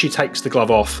the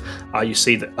glove off, you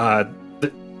see that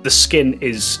the skin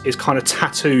is kind of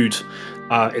tattooed.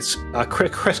 It's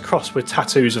crisscrossed with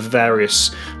tattoos of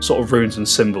various sort of runes and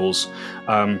symbols.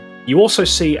 You also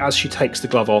see, as she takes the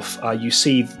glove off, you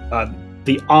see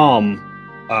the arm,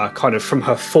 kind of from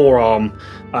her forearm,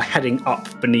 heading up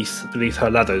beneath her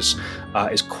leathers,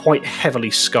 is quite heavily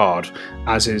scarred,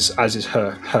 as is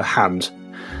her hand.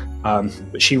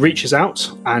 But she reaches out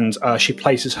and she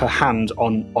places her hand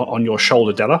on your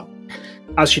shoulder, Della.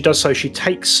 As she does so, she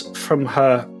takes from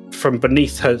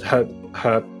beneath her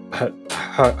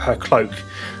cloak.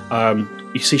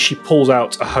 You see, she pulls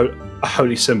out a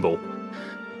holy symbol,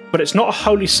 but it's not a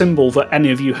holy symbol that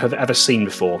any of you have ever seen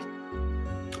before.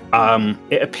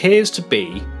 It appears to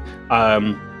be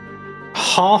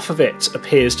half of it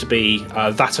appears to be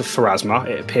that of Pharasma.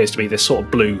 It appears to be this sort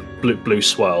of blue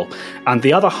swirl, and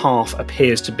the other half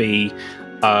appears to be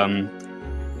a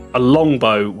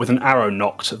longbow with an arrow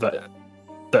nocked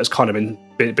that's kind of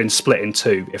been split in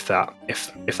two, if that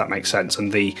makes sense,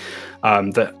 and the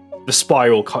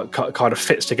spiral kind of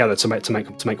fits together to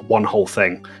make one whole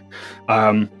thing.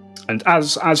 And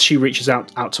as she reaches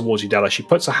out towards you, Della, she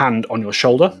puts a hand on your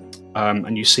shoulder,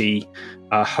 and you see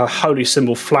her holy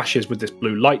symbol flashes with this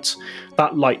blue light.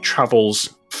 That light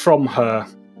travels from her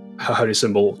holy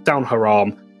symbol down her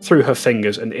arm, through her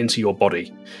fingers, and into your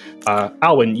body.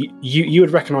 Alwyn, you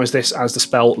would recognise this as the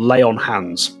spell Lay on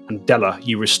Hands, and Della,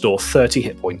 you restore 30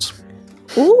 hit points.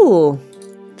 Ooh,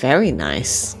 very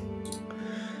nice.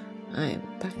 I'm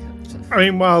back up. I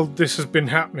mean, while this has been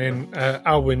happening,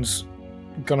 Alwyn's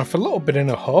gone off a little bit in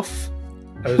a huff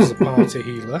as a party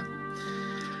healer.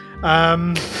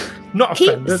 Not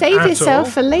offended. Save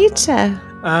yourself for later.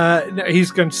 No, he's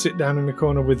going to sit down in the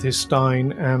corner with his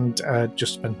stein and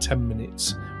just spend 10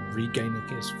 minutes regaining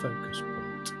his focus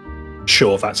point.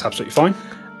 Sure, that's absolutely fine.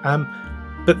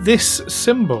 But this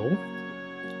symbol,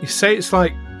 you say it's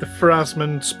like the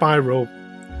Pharasman spiral,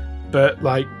 but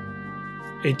like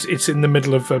it's in the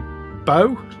middle of a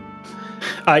bow?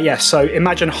 Yes, so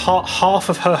imagine half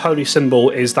of her holy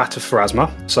symbol is that of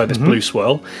Pharasma, so this blue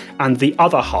swirl, and the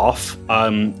other half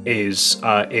is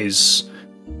a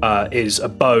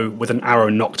bow with an arrow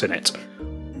nocked in it.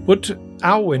 Would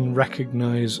Alwyn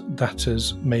recognise that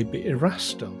as maybe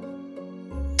Erastil?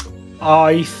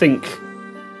 I think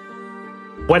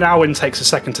when Alwyn takes a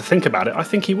second to think about it, I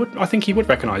think he would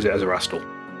recognise it as Erastil.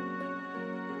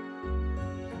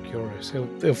 Curious.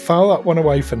 He'll file that one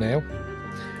away for now,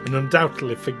 and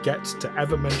undoubtedly forget to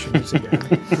ever mention it again.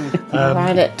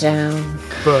 Write it down.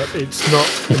 But it's not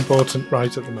important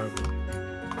right at the moment.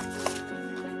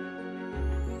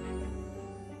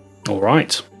 All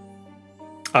right.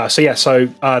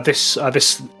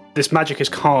 This magic is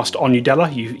cast on you,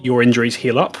 Della. Your injuries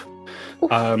heal up.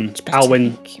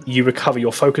 Alwyn, you recover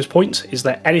your focus point. Is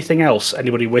there anything else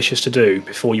anybody wishes to do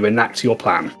before you enact your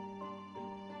plan?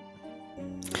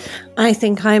 I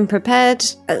think I'm prepared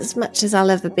as much as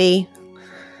I'll ever be.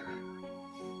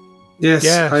 Yes.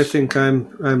 I think I'm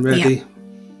ready. Yeah.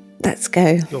 Let's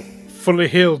go. You're fully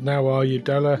healed now, are you,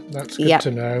 Della? That's good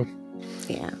to know.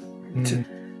 Yeah.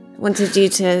 Wanted you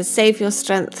to save your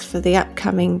strength for the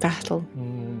upcoming battle.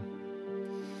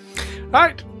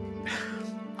 Right.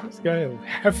 Let's go.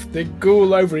 Have the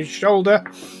ghoul over his shoulder.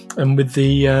 And with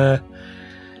the...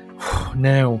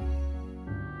 now...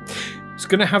 It's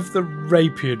going to have the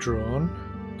rapier drawn.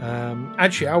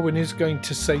 Actually, Alwyn is going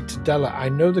to say to Della, I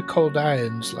know the cold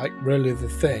iron's like really the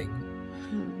thing,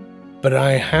 but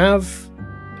I have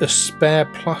a spare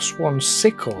 +1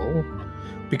 sickle,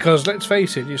 because let's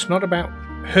face it, it's not about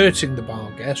hurting the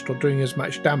Barghest or doing as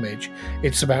much damage,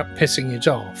 it's about pissing it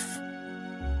off.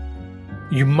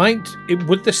 You might.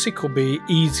 Would the sickle be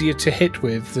easier to hit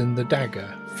with than the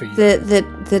dagger for you?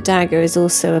 The dagger is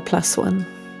also a +1.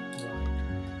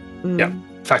 Yeah.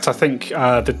 In fact, I think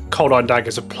the cold iron dagger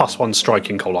is a +1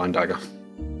 striking cold iron dagger.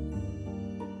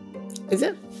 Is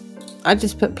it? I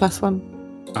just put +1.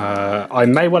 I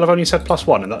may well have only said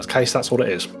 +1. In that case, that's what it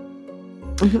is.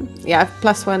 Mm-hmm. Yeah, I've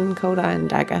 +1 cold iron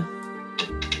dagger.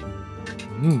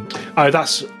 Oh,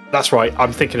 that's right.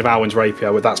 I'm thinking of Alwyn's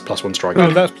rapier, but that's +1 striking.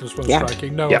 Oh, that's +1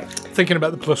 striking. No, yeah. I'm thinking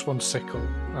about the +1 sickle.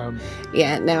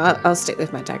 Yeah, no, I'll stick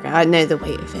with my dagger. I know the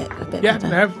weight of it a bit better. Yeah,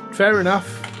 no, fair enough.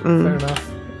 Fair enough.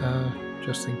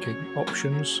 Just thinking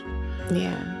options.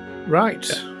 Yeah. Right.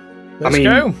 Let's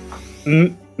go.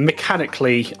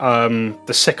 Mechanically,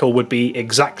 the sickle would be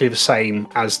exactly the same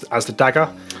as the dagger.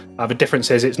 The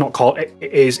difference is it's not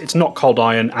cold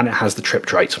iron, and it has the trip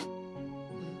trait.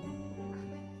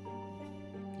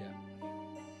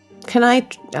 Can I?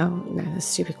 Oh no, that's a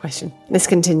stupid question. Let's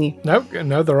continue. No,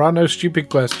 there are no stupid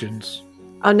questions.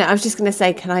 Oh no, I was just going to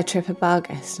say, can I trip a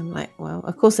Barghest? I'm like, well,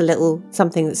 of course,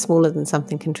 something that's smaller than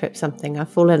something can trip something. I've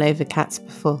fallen over cats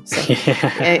before, so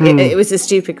it was a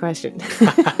stupid question.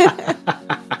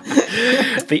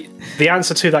 The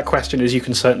answer to that question is you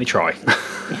can certainly try.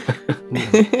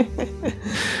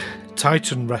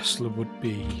 Titan Wrestler would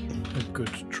be a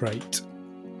good trait.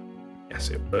 Yes,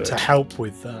 it would. To help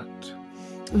with that.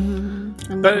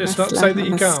 But it's not to say that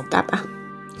you can't.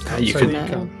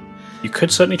 You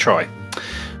could certainly try.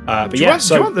 But do you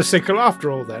want the sickle after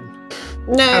all then?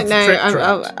 No,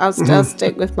 I'll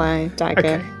stick with my dagger.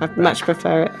 Okay, I much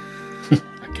prefer it.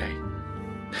 Okay.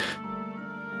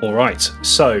 All right.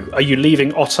 So, are you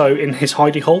leaving Otto in his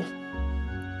hidey hole?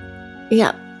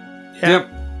 Yeah.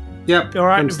 Yep. All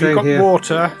right. Have you got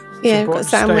water? Yeah, I've got a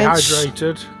sandwich. Stay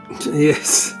hydrated.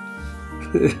 Yes.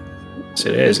 Yes,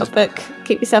 it is. A book.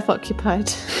 Keep yourself occupied.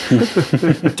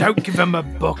 Don't give him a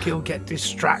book; he'll get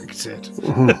distracted.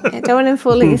 I don't want him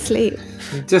falling asleep.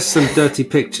 Just some dirty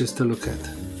pictures to look at.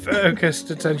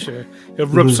 Focused attention. He'll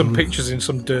rub some pictures in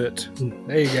some dirt.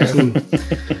 There you go.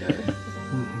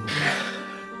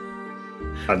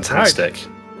 Fantastic. Right.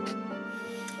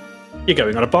 You're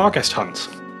going on a Barghest hunt.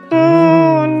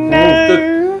 Oh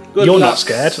no! Good You're luck. Not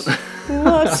scared.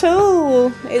 Not at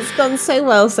all. It's gone so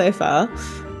well so far.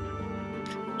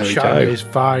 Charlie is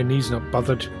fine. He's not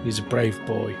bothered. He's a brave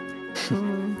boy.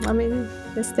 I mean,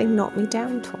 this thing knocked me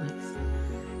down twice.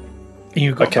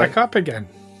 You got back up again.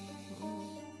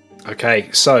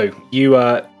 Okay, so you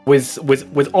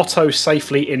with Otto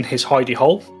safely in his hidey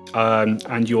hole,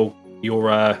 and your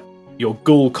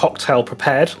ghoul cocktail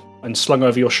prepared and slung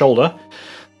over your shoulder,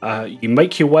 you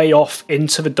make your way off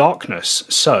into the darkness.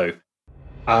 So,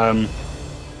 I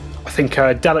think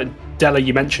Della,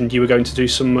 you mentioned you were going to do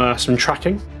some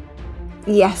tracking.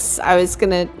 Yes, I was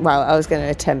gonna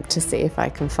attempt to see if I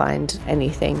can find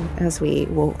anything as we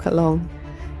walk along.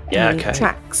 Yeah, okay.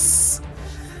 Tracks.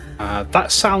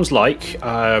 That sounds like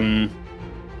a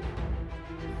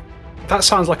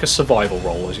survival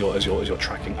role as you're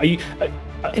tracking. Are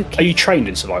you trained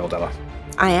in survival, Della?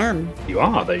 I am. You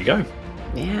are. There you go.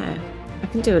 Yeah, I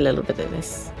can do a little bit of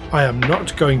this. I am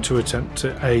not going to attempt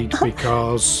to aid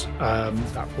because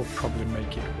that will probably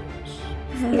make it worse.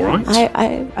 All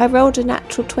right. I rolled a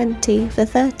natural 20 for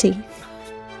 30.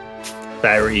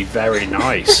 Very, very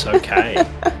nice. Okay.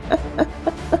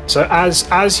 So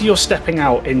as you're stepping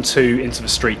out into the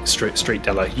street,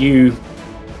 Della, you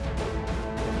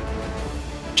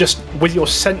just with your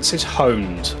senses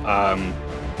honed,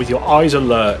 with your eyes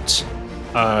alert,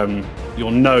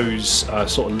 your nose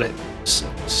sort of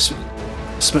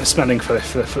smelling for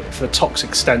the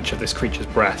toxic stench of this creature's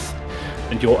breath,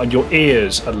 and your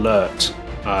ears alert.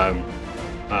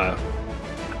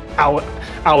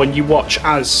 Alwyn, you watch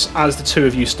as the two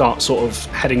of you start sort of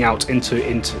heading out into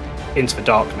the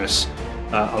darkness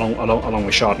along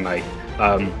with Chardonnay.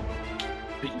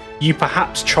 You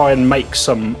perhaps try and make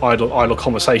some idle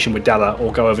conversation with Della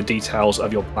or go over details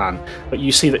of your plan, but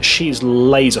you see that she's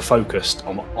laser focused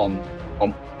on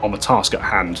the task at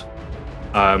hand.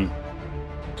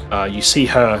 You see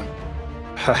her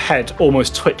head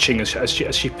almost twitching as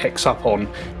she picks up on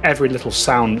every little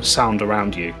sound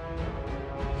around you.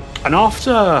 And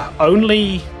after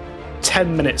only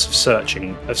 10 minutes of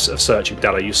searching,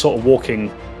 Della, you're sort of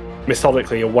walking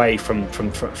methodically away from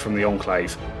the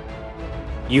Enclave.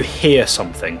 You hear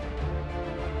something.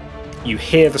 You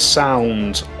hear the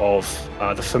sound of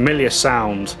the familiar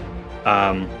sound.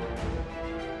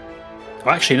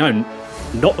 Actually, no,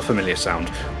 not the familiar sound.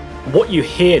 What you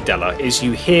hear, Della, is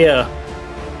you hear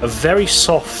a very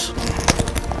soft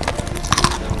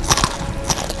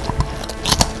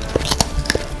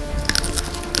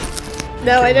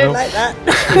No, I don't like that.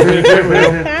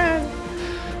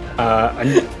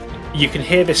 And you can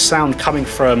hear this sound coming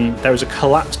from. There is a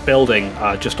collapsed building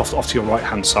just off to your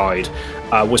right-hand side.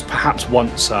 Was perhaps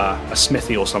once a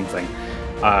smithy or something,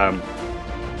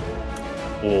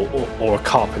 or a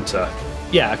carpenter.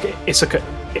 Yeah, it's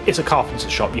a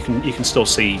carpenter's shop. You can still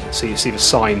see the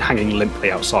sign hanging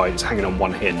limply outside. It's hanging on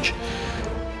one hinge.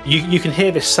 You can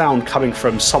hear this sound coming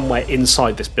from somewhere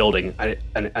inside this building,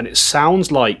 and it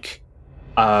sounds like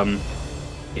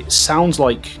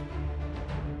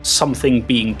something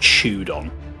being chewed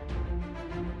on.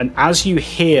 And as you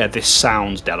hear this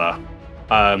sound, Della,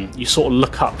 you sort of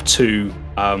look up to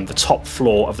the top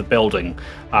floor of the building,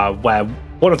 where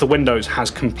one of the windows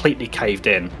has completely caved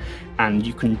in, and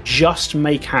you can just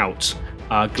make out,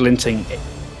 glinting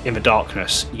in the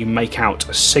darkness, you make out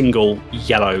a single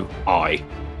yellow eye.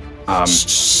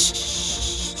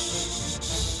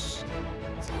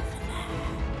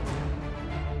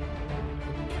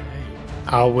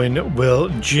 Alwyn will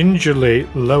gingerly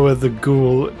lower the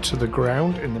ghoul to the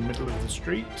ground in the middle of the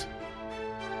street.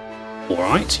 All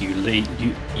right, you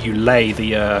lay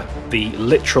the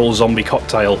literal zombie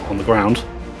cocktail on the ground,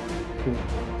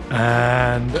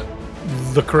 and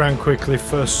look around quickly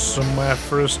for somewhere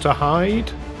for us to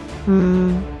hide.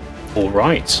 All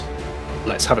right,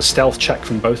 let's have a stealth check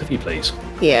from both of you, please.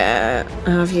 Yeah,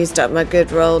 I've used up my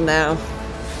good roll now.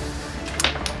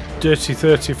 Dirty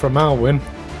 30 from Alwyn.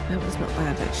 That was not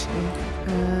bad, actually.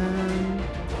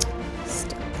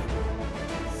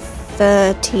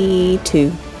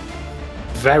 32.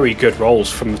 Very good rolls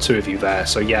from the two of you there.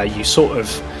 So yeah, you sort of,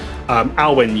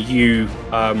 Alwyn, you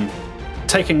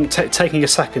taking a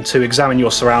second to examine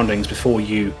your surroundings before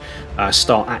you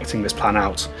start acting this plan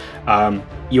out.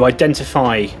 You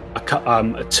identify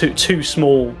two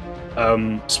small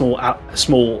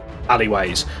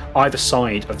alleyways either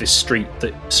side of this street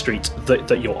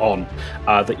that you're on,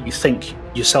 that you think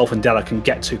yourself and Della can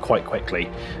get to quite quickly,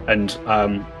 and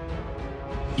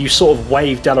you sort of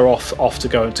wave Della off to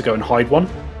go and hide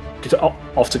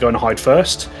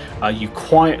first. You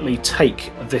quietly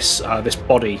take this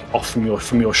body off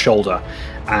from your shoulder,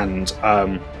 and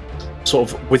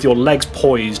sort of with your legs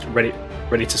poised,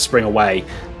 ready to spring away,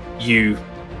 you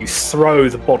throw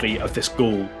the body of this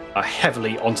ghoul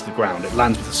heavily onto the ground. It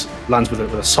lands with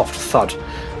a soft thud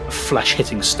of flesh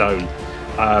hitting stone,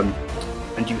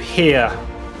 and you hear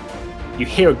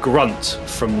a grunt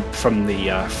from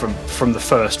the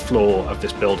first floor of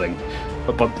this building.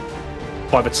 But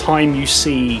by the time you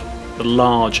see the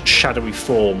large shadowy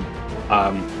form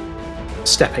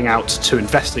stepping out to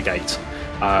investigate,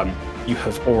 you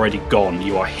have already gone.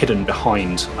 You are hidden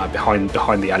behind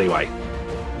the alleyway.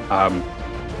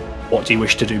 What do you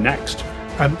wish to do next?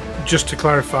 Just to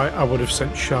clarify, I would have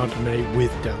sent Chardonnay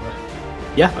with Della.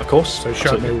 Yeah, of course. So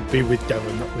Chardonnay will be with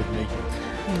Della, not with me.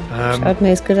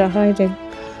 Chardonnay's good at hiding.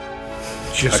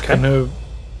 Just gonna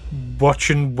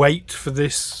watch and wait for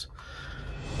this.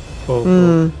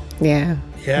 Yeah.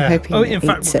 Oh, in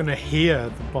fact, we're gonna hear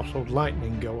the bottled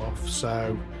lightning go off.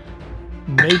 So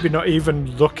maybe not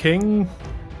even looking.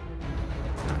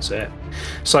 That's it.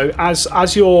 So as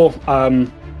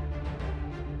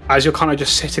you're kind of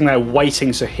just sitting there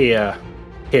waiting to hear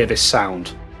this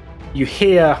sound, you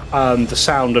hear the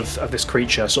sound of this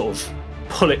creature sort of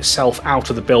pull itself out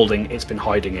of the building it's been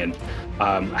hiding in.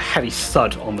 A heavy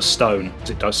thud on the stone as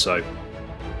it does so.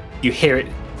 You hear it.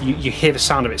 You hear the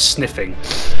sound of it sniffing.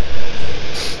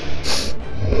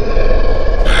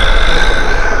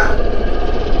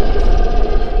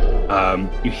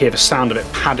 You hear the sound of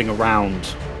it padding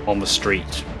around on the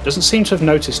street. Doesn't seem to have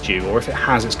noticed you, or if it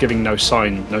has, it's giving no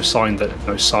sign that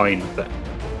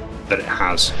it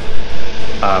has.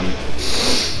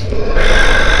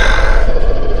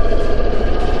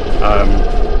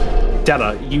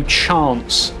 Della, you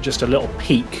chance just a little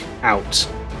peek out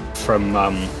from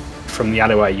the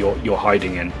alleyway you're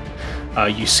hiding in.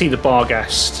 You see the bar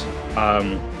guest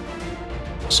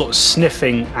sort of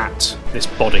sniffing at this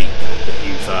body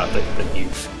that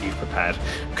you've prepared.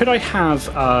 Could I have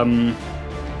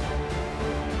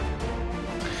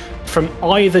from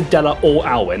either Della or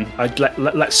Alwyn?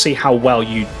 Let's see how well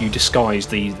you disguise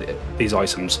these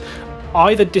items.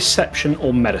 Either deception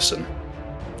or medicine.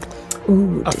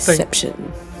 Ooh,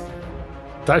 deception.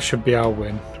 That should be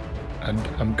Alwyn, and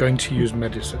I'm going to use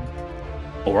medicine.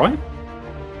 All right.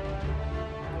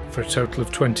 For a total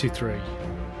of 23.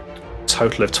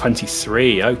 Total of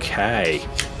 23. Okay.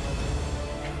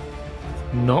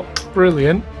 Not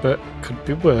brilliant, but could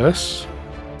be worse.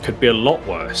 Could be a lot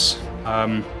worse.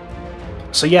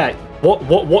 So yeah,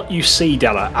 What you see,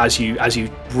 Della, as you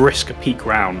risk a peek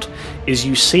round, is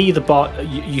you see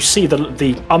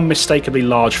the unmistakably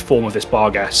large form of this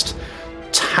Barghest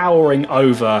towering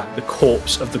over the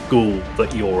corpse of the ghoul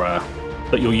that you're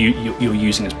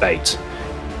using as bait.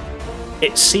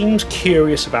 It seems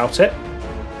curious about it.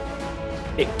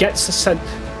 It gets the sense.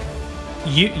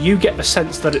 You get the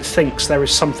sense that it thinks there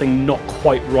is something not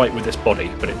quite right with this body,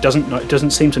 but it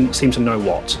doesn't seem to know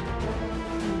what.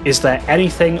 Is there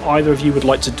anything either of you would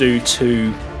like to do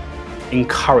to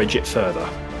encourage it further?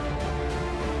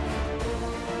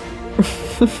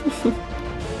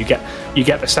 You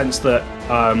get the sense that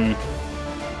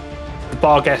the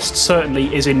Barghest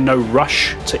certainly is in no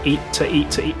rush to eat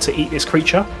this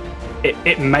creature.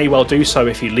 It may well do so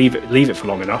if you leave it for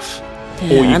long enough,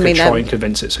 or you could try and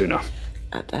convince it sooner.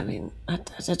 I don't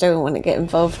want to get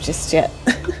involved just yet.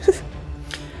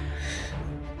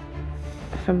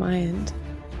 From my end.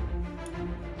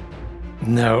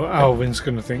 No, Alwyn's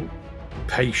going to think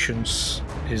patience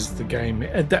is the game.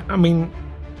 I mean,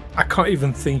 I can't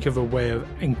even think of a way of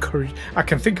I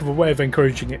can think of a way of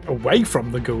encouraging it away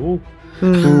from the ghoul,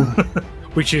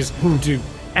 which is do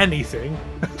anything.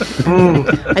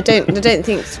 I don't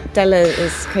think Della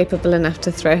is capable enough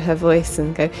to throw her voice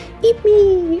and go, "Eat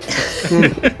me,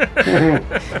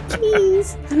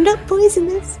 please! I'm not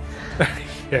poisonous."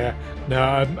 Yeah,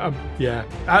 no, yeah.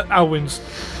 Alwyn's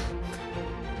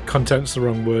content's the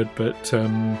wrong word, but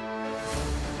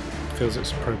feels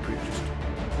it's appropriate.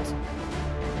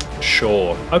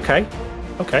 Sure. Okay.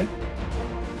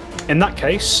 In that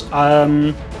case,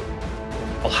 I'll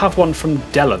have one from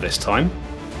Della this time.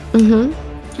 Mm-hmm.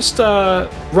 Just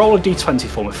roll a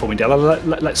d20 for me, Della.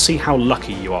 Let's see how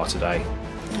lucky you are today.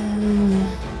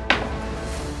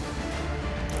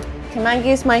 Can I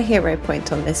use my hero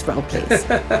point on this roll, please?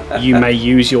 You may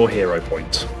use your hero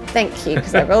point. Thank you,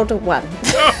 because I rolled a 1.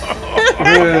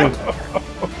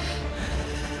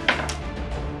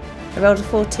 I rolled a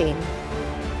 14.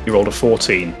 You rolled a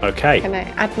 14. Okay. Can I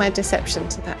add my deception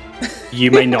to that?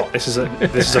 You may not. This is a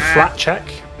flat check.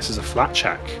 This is a flat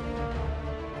check.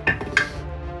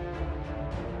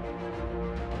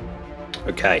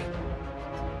 Okay.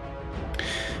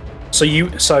 So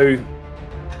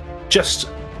just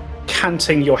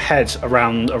canting your head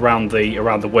around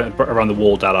the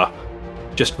wall, Della,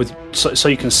 just with so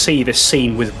you can see this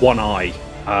scene with one eye.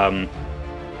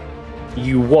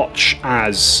 You watch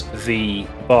as the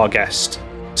Barghest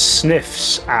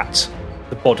sniffs at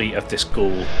the body of this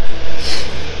ghoul.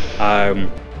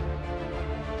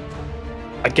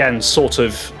 Again, sort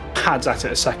of pads at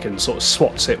it a second, sort of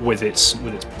swats it with its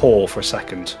paw for a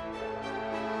second.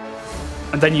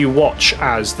 And then you watch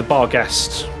as the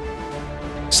Barghest,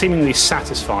 seemingly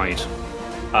satisfied,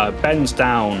 bends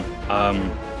down.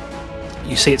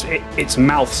 You see its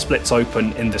mouth splits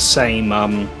open in the same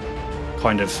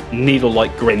kind of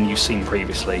needle-like grin you've seen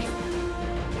previously.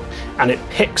 And it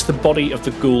picks the body of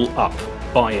the ghoul up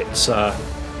by its,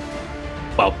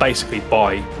 basically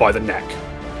by the neck.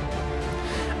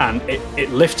 And it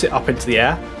lifts it up into the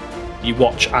air. You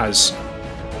watch as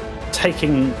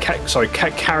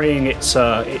carrying its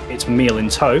meal in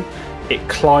tow, it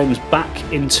climbs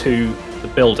back into the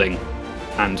building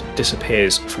and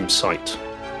disappears from sight.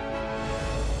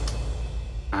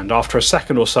 And after a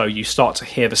second or so, you start to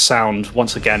hear the sound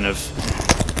once again of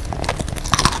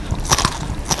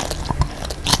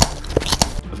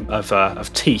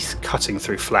teeth cutting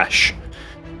through flesh.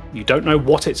 You don't know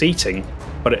what it's eating,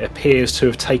 but it appears to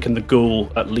have taken the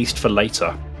ghoul at least for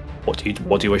later. What do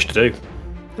you wish to do?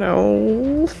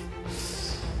 No.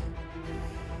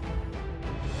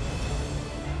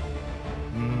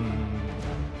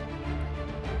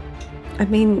 I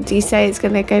mean, do you say it's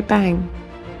going to go bang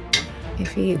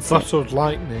if he eats Bottled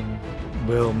lightning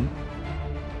will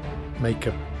make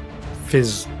a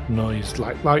fizz noise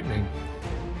like lightning.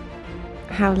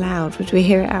 How loud? Would we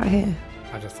hear it out here?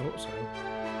 I'd have thought so.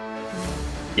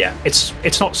 Yeah,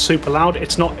 it's not super loud.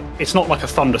 It's not like a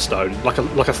thunderstone. Like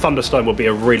a thunderstone would be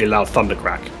a really loud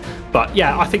thundercrack. But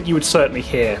yeah, I think you would certainly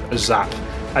hear a zap,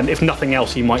 and if nothing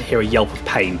else, you might hear a yelp of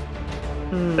pain.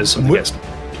 As something gets.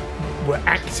 We're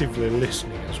actively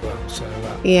listening as well, so.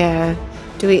 Yeah.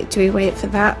 Do we wait for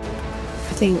that?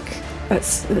 I think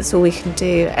that's all we can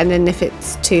do. And then if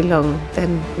it's too long,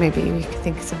 then maybe we could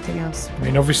think of something else. I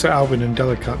mean, obviously, Alwyn and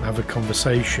Della can't have a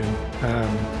conversation.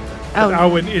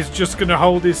 Alwyn is just going to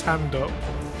hold his hand up,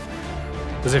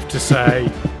 as if to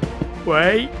say,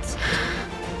 "Wait."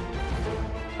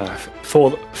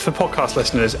 For podcast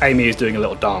listeners, Amy is doing a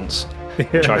little dance,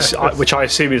 which I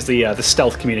assume is the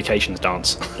stealth communications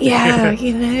dance. Yeah,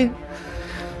 you know,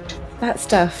 that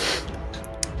stuff.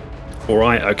 All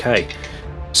right, okay.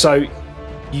 So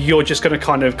you're just going to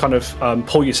kind of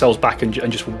pull yourselves back and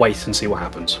just wait and see what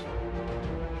happens.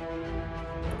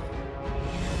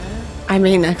 I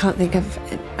mean, I can't think of.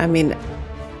 I mean,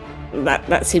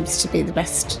 that seems to be the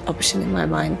best option in my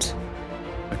mind.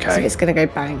 Okay. So it's going to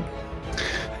go bang.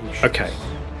 Okay.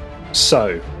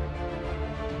 So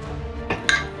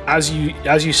as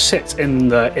you sit in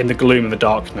the gloom and the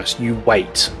darkness, you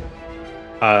wait.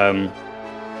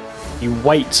 You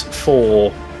wait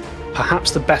for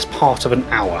perhaps the best part of an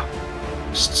hour,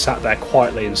 just sat there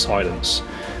quietly in silence.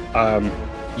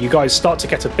 You guys start to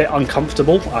get a bit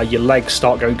uncomfortable. Your legs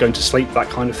start going to sleep, that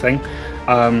kind of thing.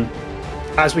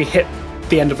 As we hit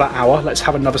the end of that hour, let's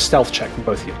have another stealth check from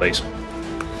both of you, please.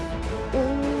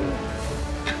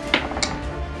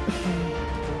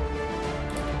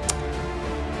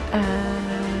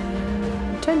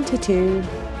 22.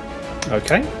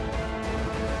 Okay.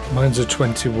 Mine's a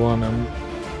 21. I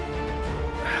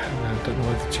don't know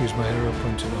whether to choose my hero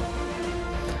point or not.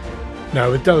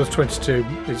 No, with Della's 22,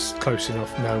 it's close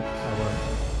enough. No, I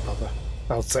won't bother.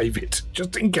 I'll save it,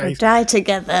 just in case. We'll die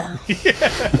together.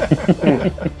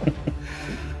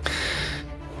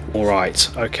 All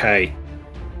right. Okay.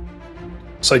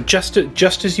 So just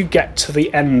as you get to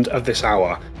the end of this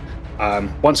hour,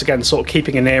 once again, sort of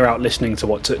keeping an ear out, listening to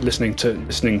what's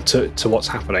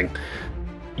happening,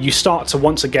 you start to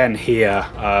once again hear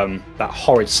that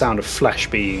horrid sound of flesh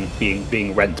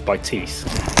being rent by teeth.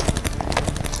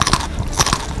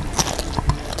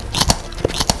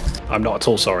 I'm not at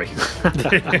all sorry.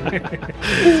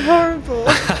 It's horrible.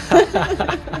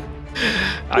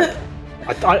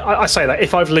 I say that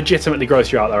if I've legitimately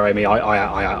grossed you out there, Amy,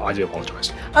 I do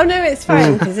apologise. Oh no, it's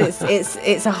fine because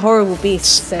it's a horrible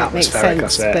beast, so it makes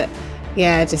sense. But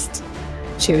yeah, just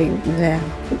chewing there.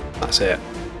 That's it.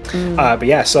 But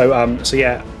yeah, so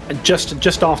yeah,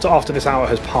 just after this hour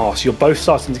has passed, you're both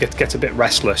starting to get a bit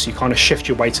restless. You kind of shift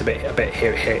your weight a bit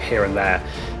here and there.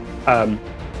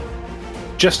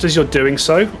 Just as you're doing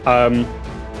so,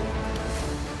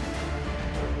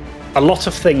 a lot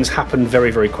of things happen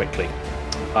very, very quickly.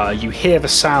 You hear the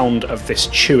sound of this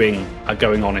chewing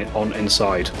going on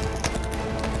inside.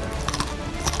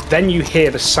 Then you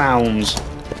hear the sound,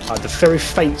 the very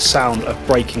faint sound of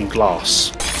breaking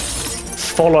glass,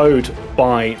 followed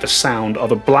by the sound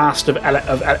of a blast of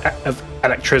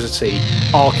electricity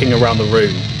arcing around the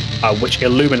room, which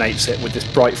illuminates it with this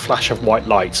bright flash of white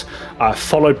light,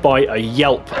 followed by a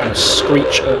yelp and a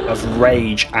screech of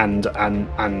rage and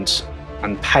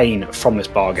pain from this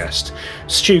Barghest.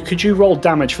 Stu, could you roll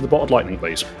damage for the bottled lightning,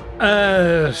 please?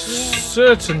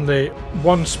 Certainly.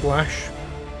 1 splash. I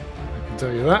can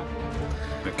tell you that.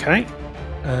 Okay.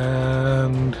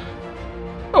 And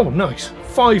oh, nice.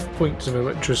 5 points of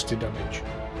electricity damage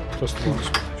plus 1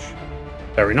 splash.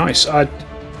 Very nice. Do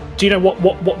you know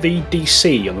what the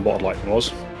DC on the bottled lightning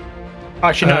was?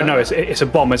 Actually, no. It's a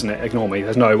bomb, isn't it? Ignore me.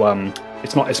 There's no.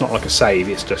 It's not like a save.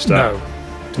 It's just. No.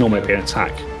 It's normally be an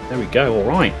attack. There we go. All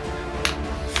right.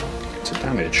 It's a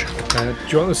damage. Do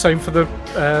you want the same for the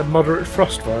moderate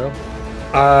frost vial?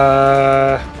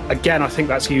 Again, I think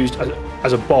that's used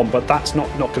as a bomb, but that's not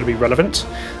going to be relevant.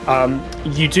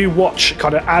 You do watch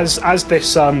kind of as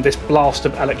this blast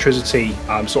of electricity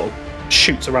sort of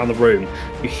shoots around the room.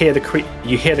 You hear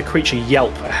the creature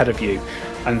yelp ahead of you,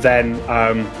 and then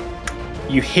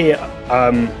you hear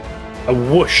a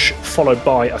whoosh followed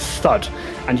by a thud,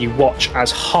 and you watch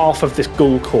as half of this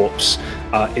ghoul corpse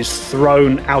is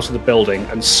thrown out of the building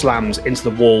and slams into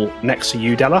the wall next to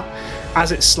you, Della.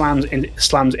 As it slams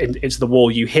into the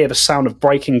wall, you hear the sound of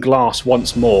breaking glass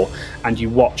once more, and you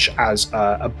watch as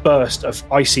a burst of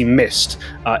icy mist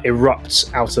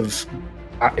erupts out of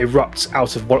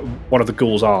one of the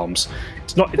ghoul's arms.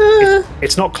 It's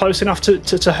not close enough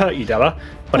to hurt you, Della,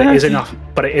 but it is enough.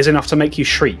 But it is enough to make you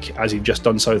shriek, as you've just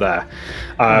done so there.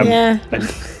 Yeah.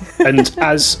 And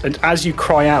as you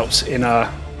cry out in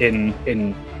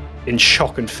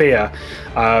shock and fear,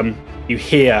 you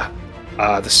hear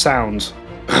the sound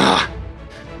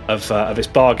of this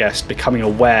Barghest becoming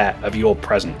aware of your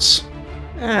presence.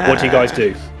 What do you guys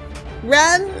do?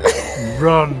 Run.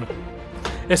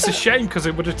 It's a shame because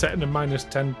it would have taken a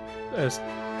 -10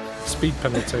 speed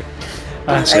penalty.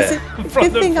 That's It's it. a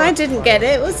good thing I didn't get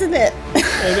it, wasn't it?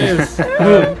 It is.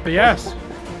 But yes,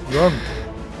 run.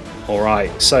 All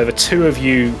right. So the two of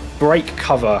you break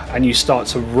cover and you start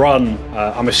to run.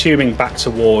 I'm assuming back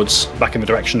in the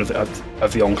direction of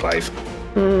the Enclave.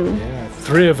 Yeah,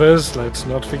 3 of us. Let's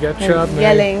not forget Chardonnay.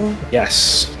 Yelling.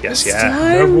 Yes.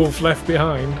 No wolf left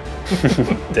behind.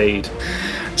 Indeed.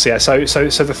 So yeah,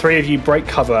 so the 3 of you break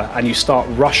cover and you start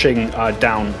rushing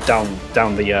down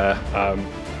the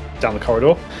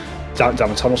corridor, down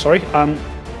the tunnel. Sorry.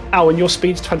 Alan, your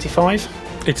speed's 25?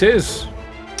 It is.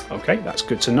 Okay, that's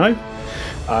good to know.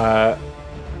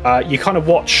 You kind of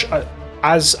watch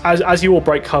as you all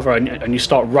break cover and you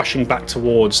start rushing back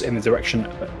towards in the direction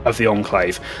of the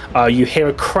Enclave. You hear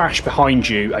a crash behind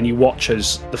you, and you watch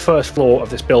as the first floor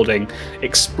of this building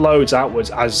explodes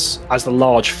outwards as the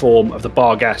large form of the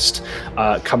Barghest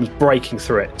comes breaking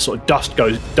through it. Sort of dust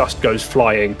goes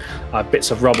flying, bits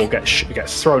of rubble get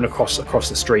thrown across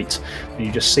the street, and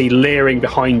you just see leering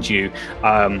behind you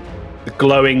the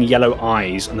glowing yellow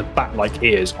eyes and the bat-like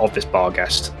ears of this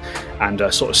Barghest, and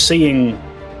sort of seeing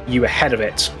you ahead of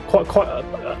it, quite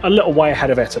a little way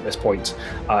ahead of it at this point.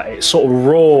 It sort of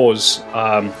roars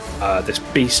this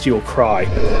bestial cry,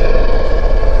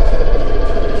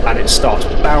 and it starts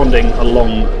bounding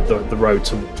along the road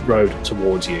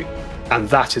towards you. And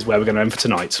that is where we're going to end for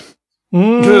tonight.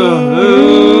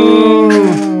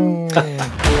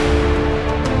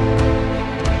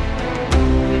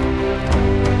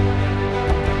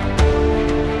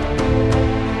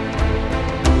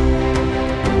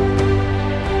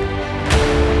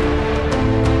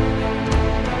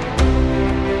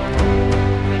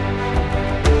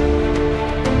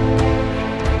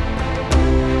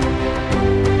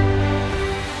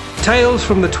 Tales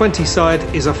from the 20 Side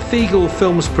is a Feagle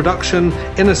Films production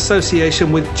in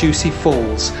association with Juicy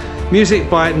Falls. Music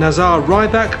by Nazar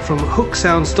Ryback from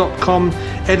hooksounds.com.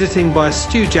 Editing by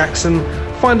Stu Jackson.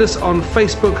 Find us on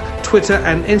Facebook, Twitter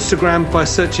and Instagram by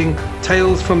searching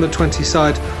Tales from the 20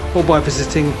 Side or by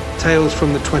visiting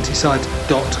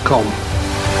talesfromthe20side.com.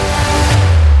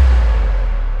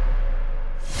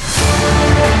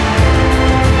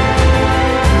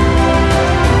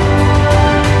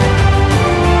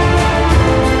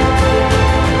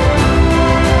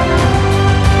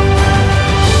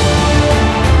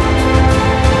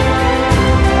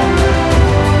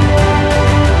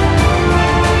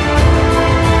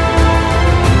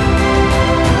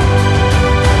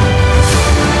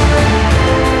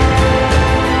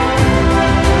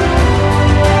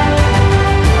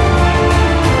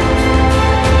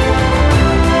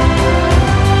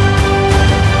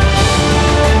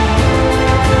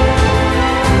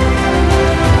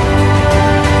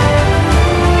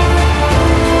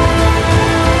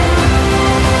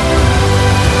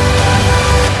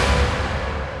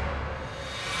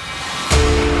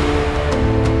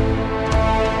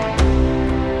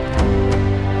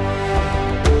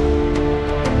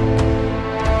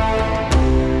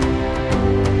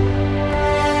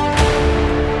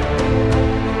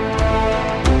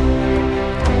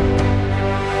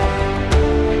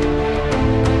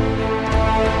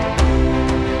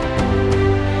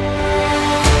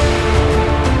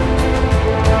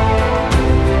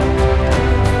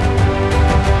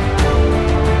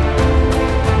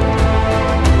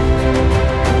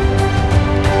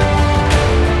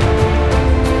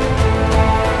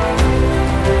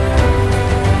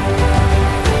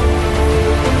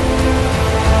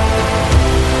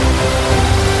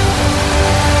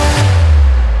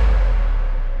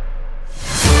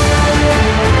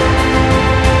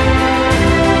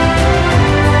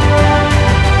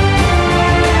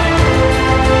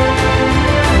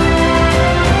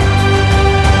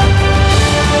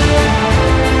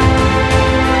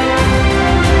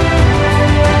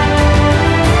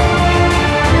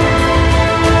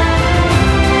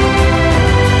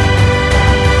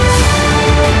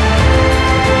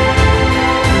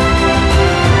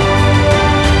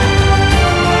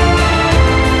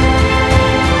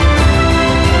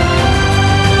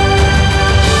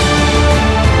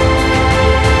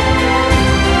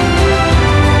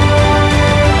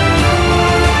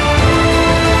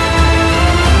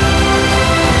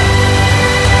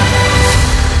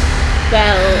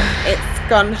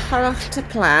 Gone half to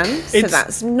plan, so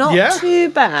that's not too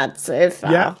bad so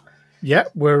far. Yeah,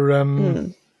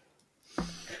 we're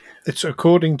it's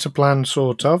according to plan,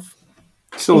 sort of.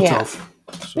 Sort of.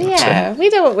 Yeah, we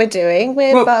know what we're doing.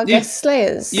 We're Barghest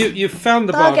Slayers. You've found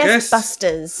the Barghest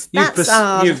Busters. That's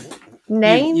our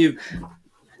name.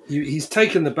 He's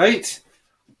taken the bait.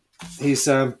 He's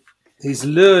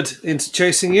lured into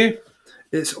chasing you.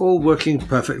 It's all working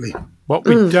perfectly. What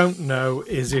we don't know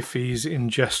is if he's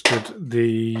ingested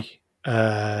the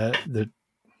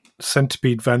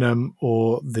centipede venom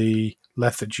or the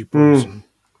lethargy poison.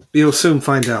 You'll soon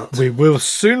find out. We will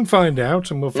soon find out,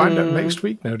 and we'll find out next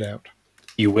week, no doubt.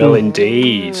 You will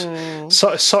indeed.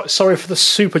 Sorry for the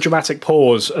super dramatic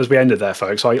pause as we ended there,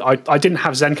 folks. I didn't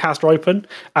have Zencastr open,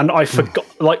 and I forgot.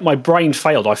 Like my brain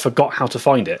failed. I forgot how to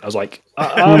find it. I was like,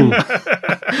 and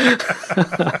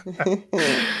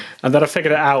then I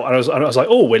figured it out, and I was like,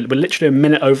 oh, we're literally a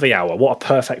minute over the hour. What a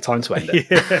perfect time to end it.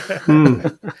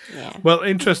 Yeah. Well,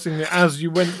 interestingly, as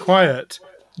you went quiet,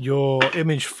 your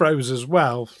image froze as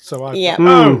well. So I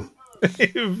thought,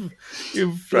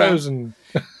 you've frozen.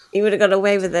 Yeah. You would have got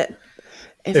away with it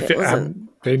if it wasn't.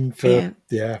 Hadn't been for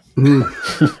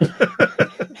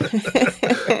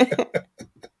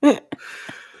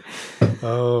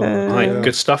Right,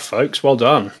 good stuff, folks. Well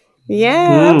done.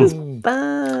 Yeah, that was fun.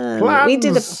 Plans. We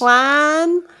did a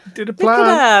plan. Look at Did a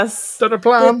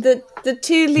plan. The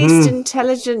two least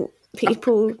intelligent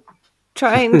people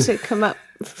trying to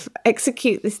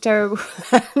execute this terrible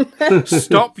plan.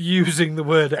 Stop using the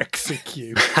word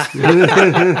execute.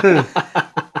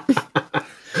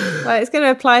 Well, it's going to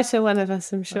apply to one of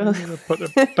us, I'm sure. I'm going to put a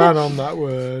ban on that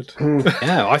word.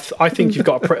 Yeah, I think you've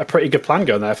got a pretty good plan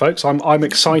going there, folks. I'm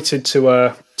excited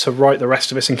to write the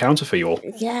rest of this encounter for you all.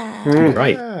 Yeah.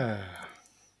 Great. Yeah.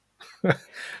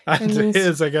 And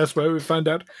here's, I guess, where we find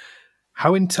out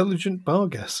how intelligent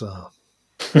Barghest are.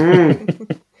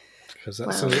 Because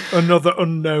that's another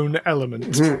unknown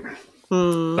element.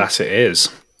 That it is.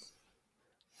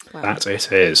 Wow. That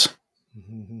it is.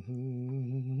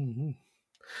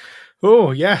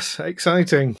 Oh, yes,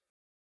 exciting.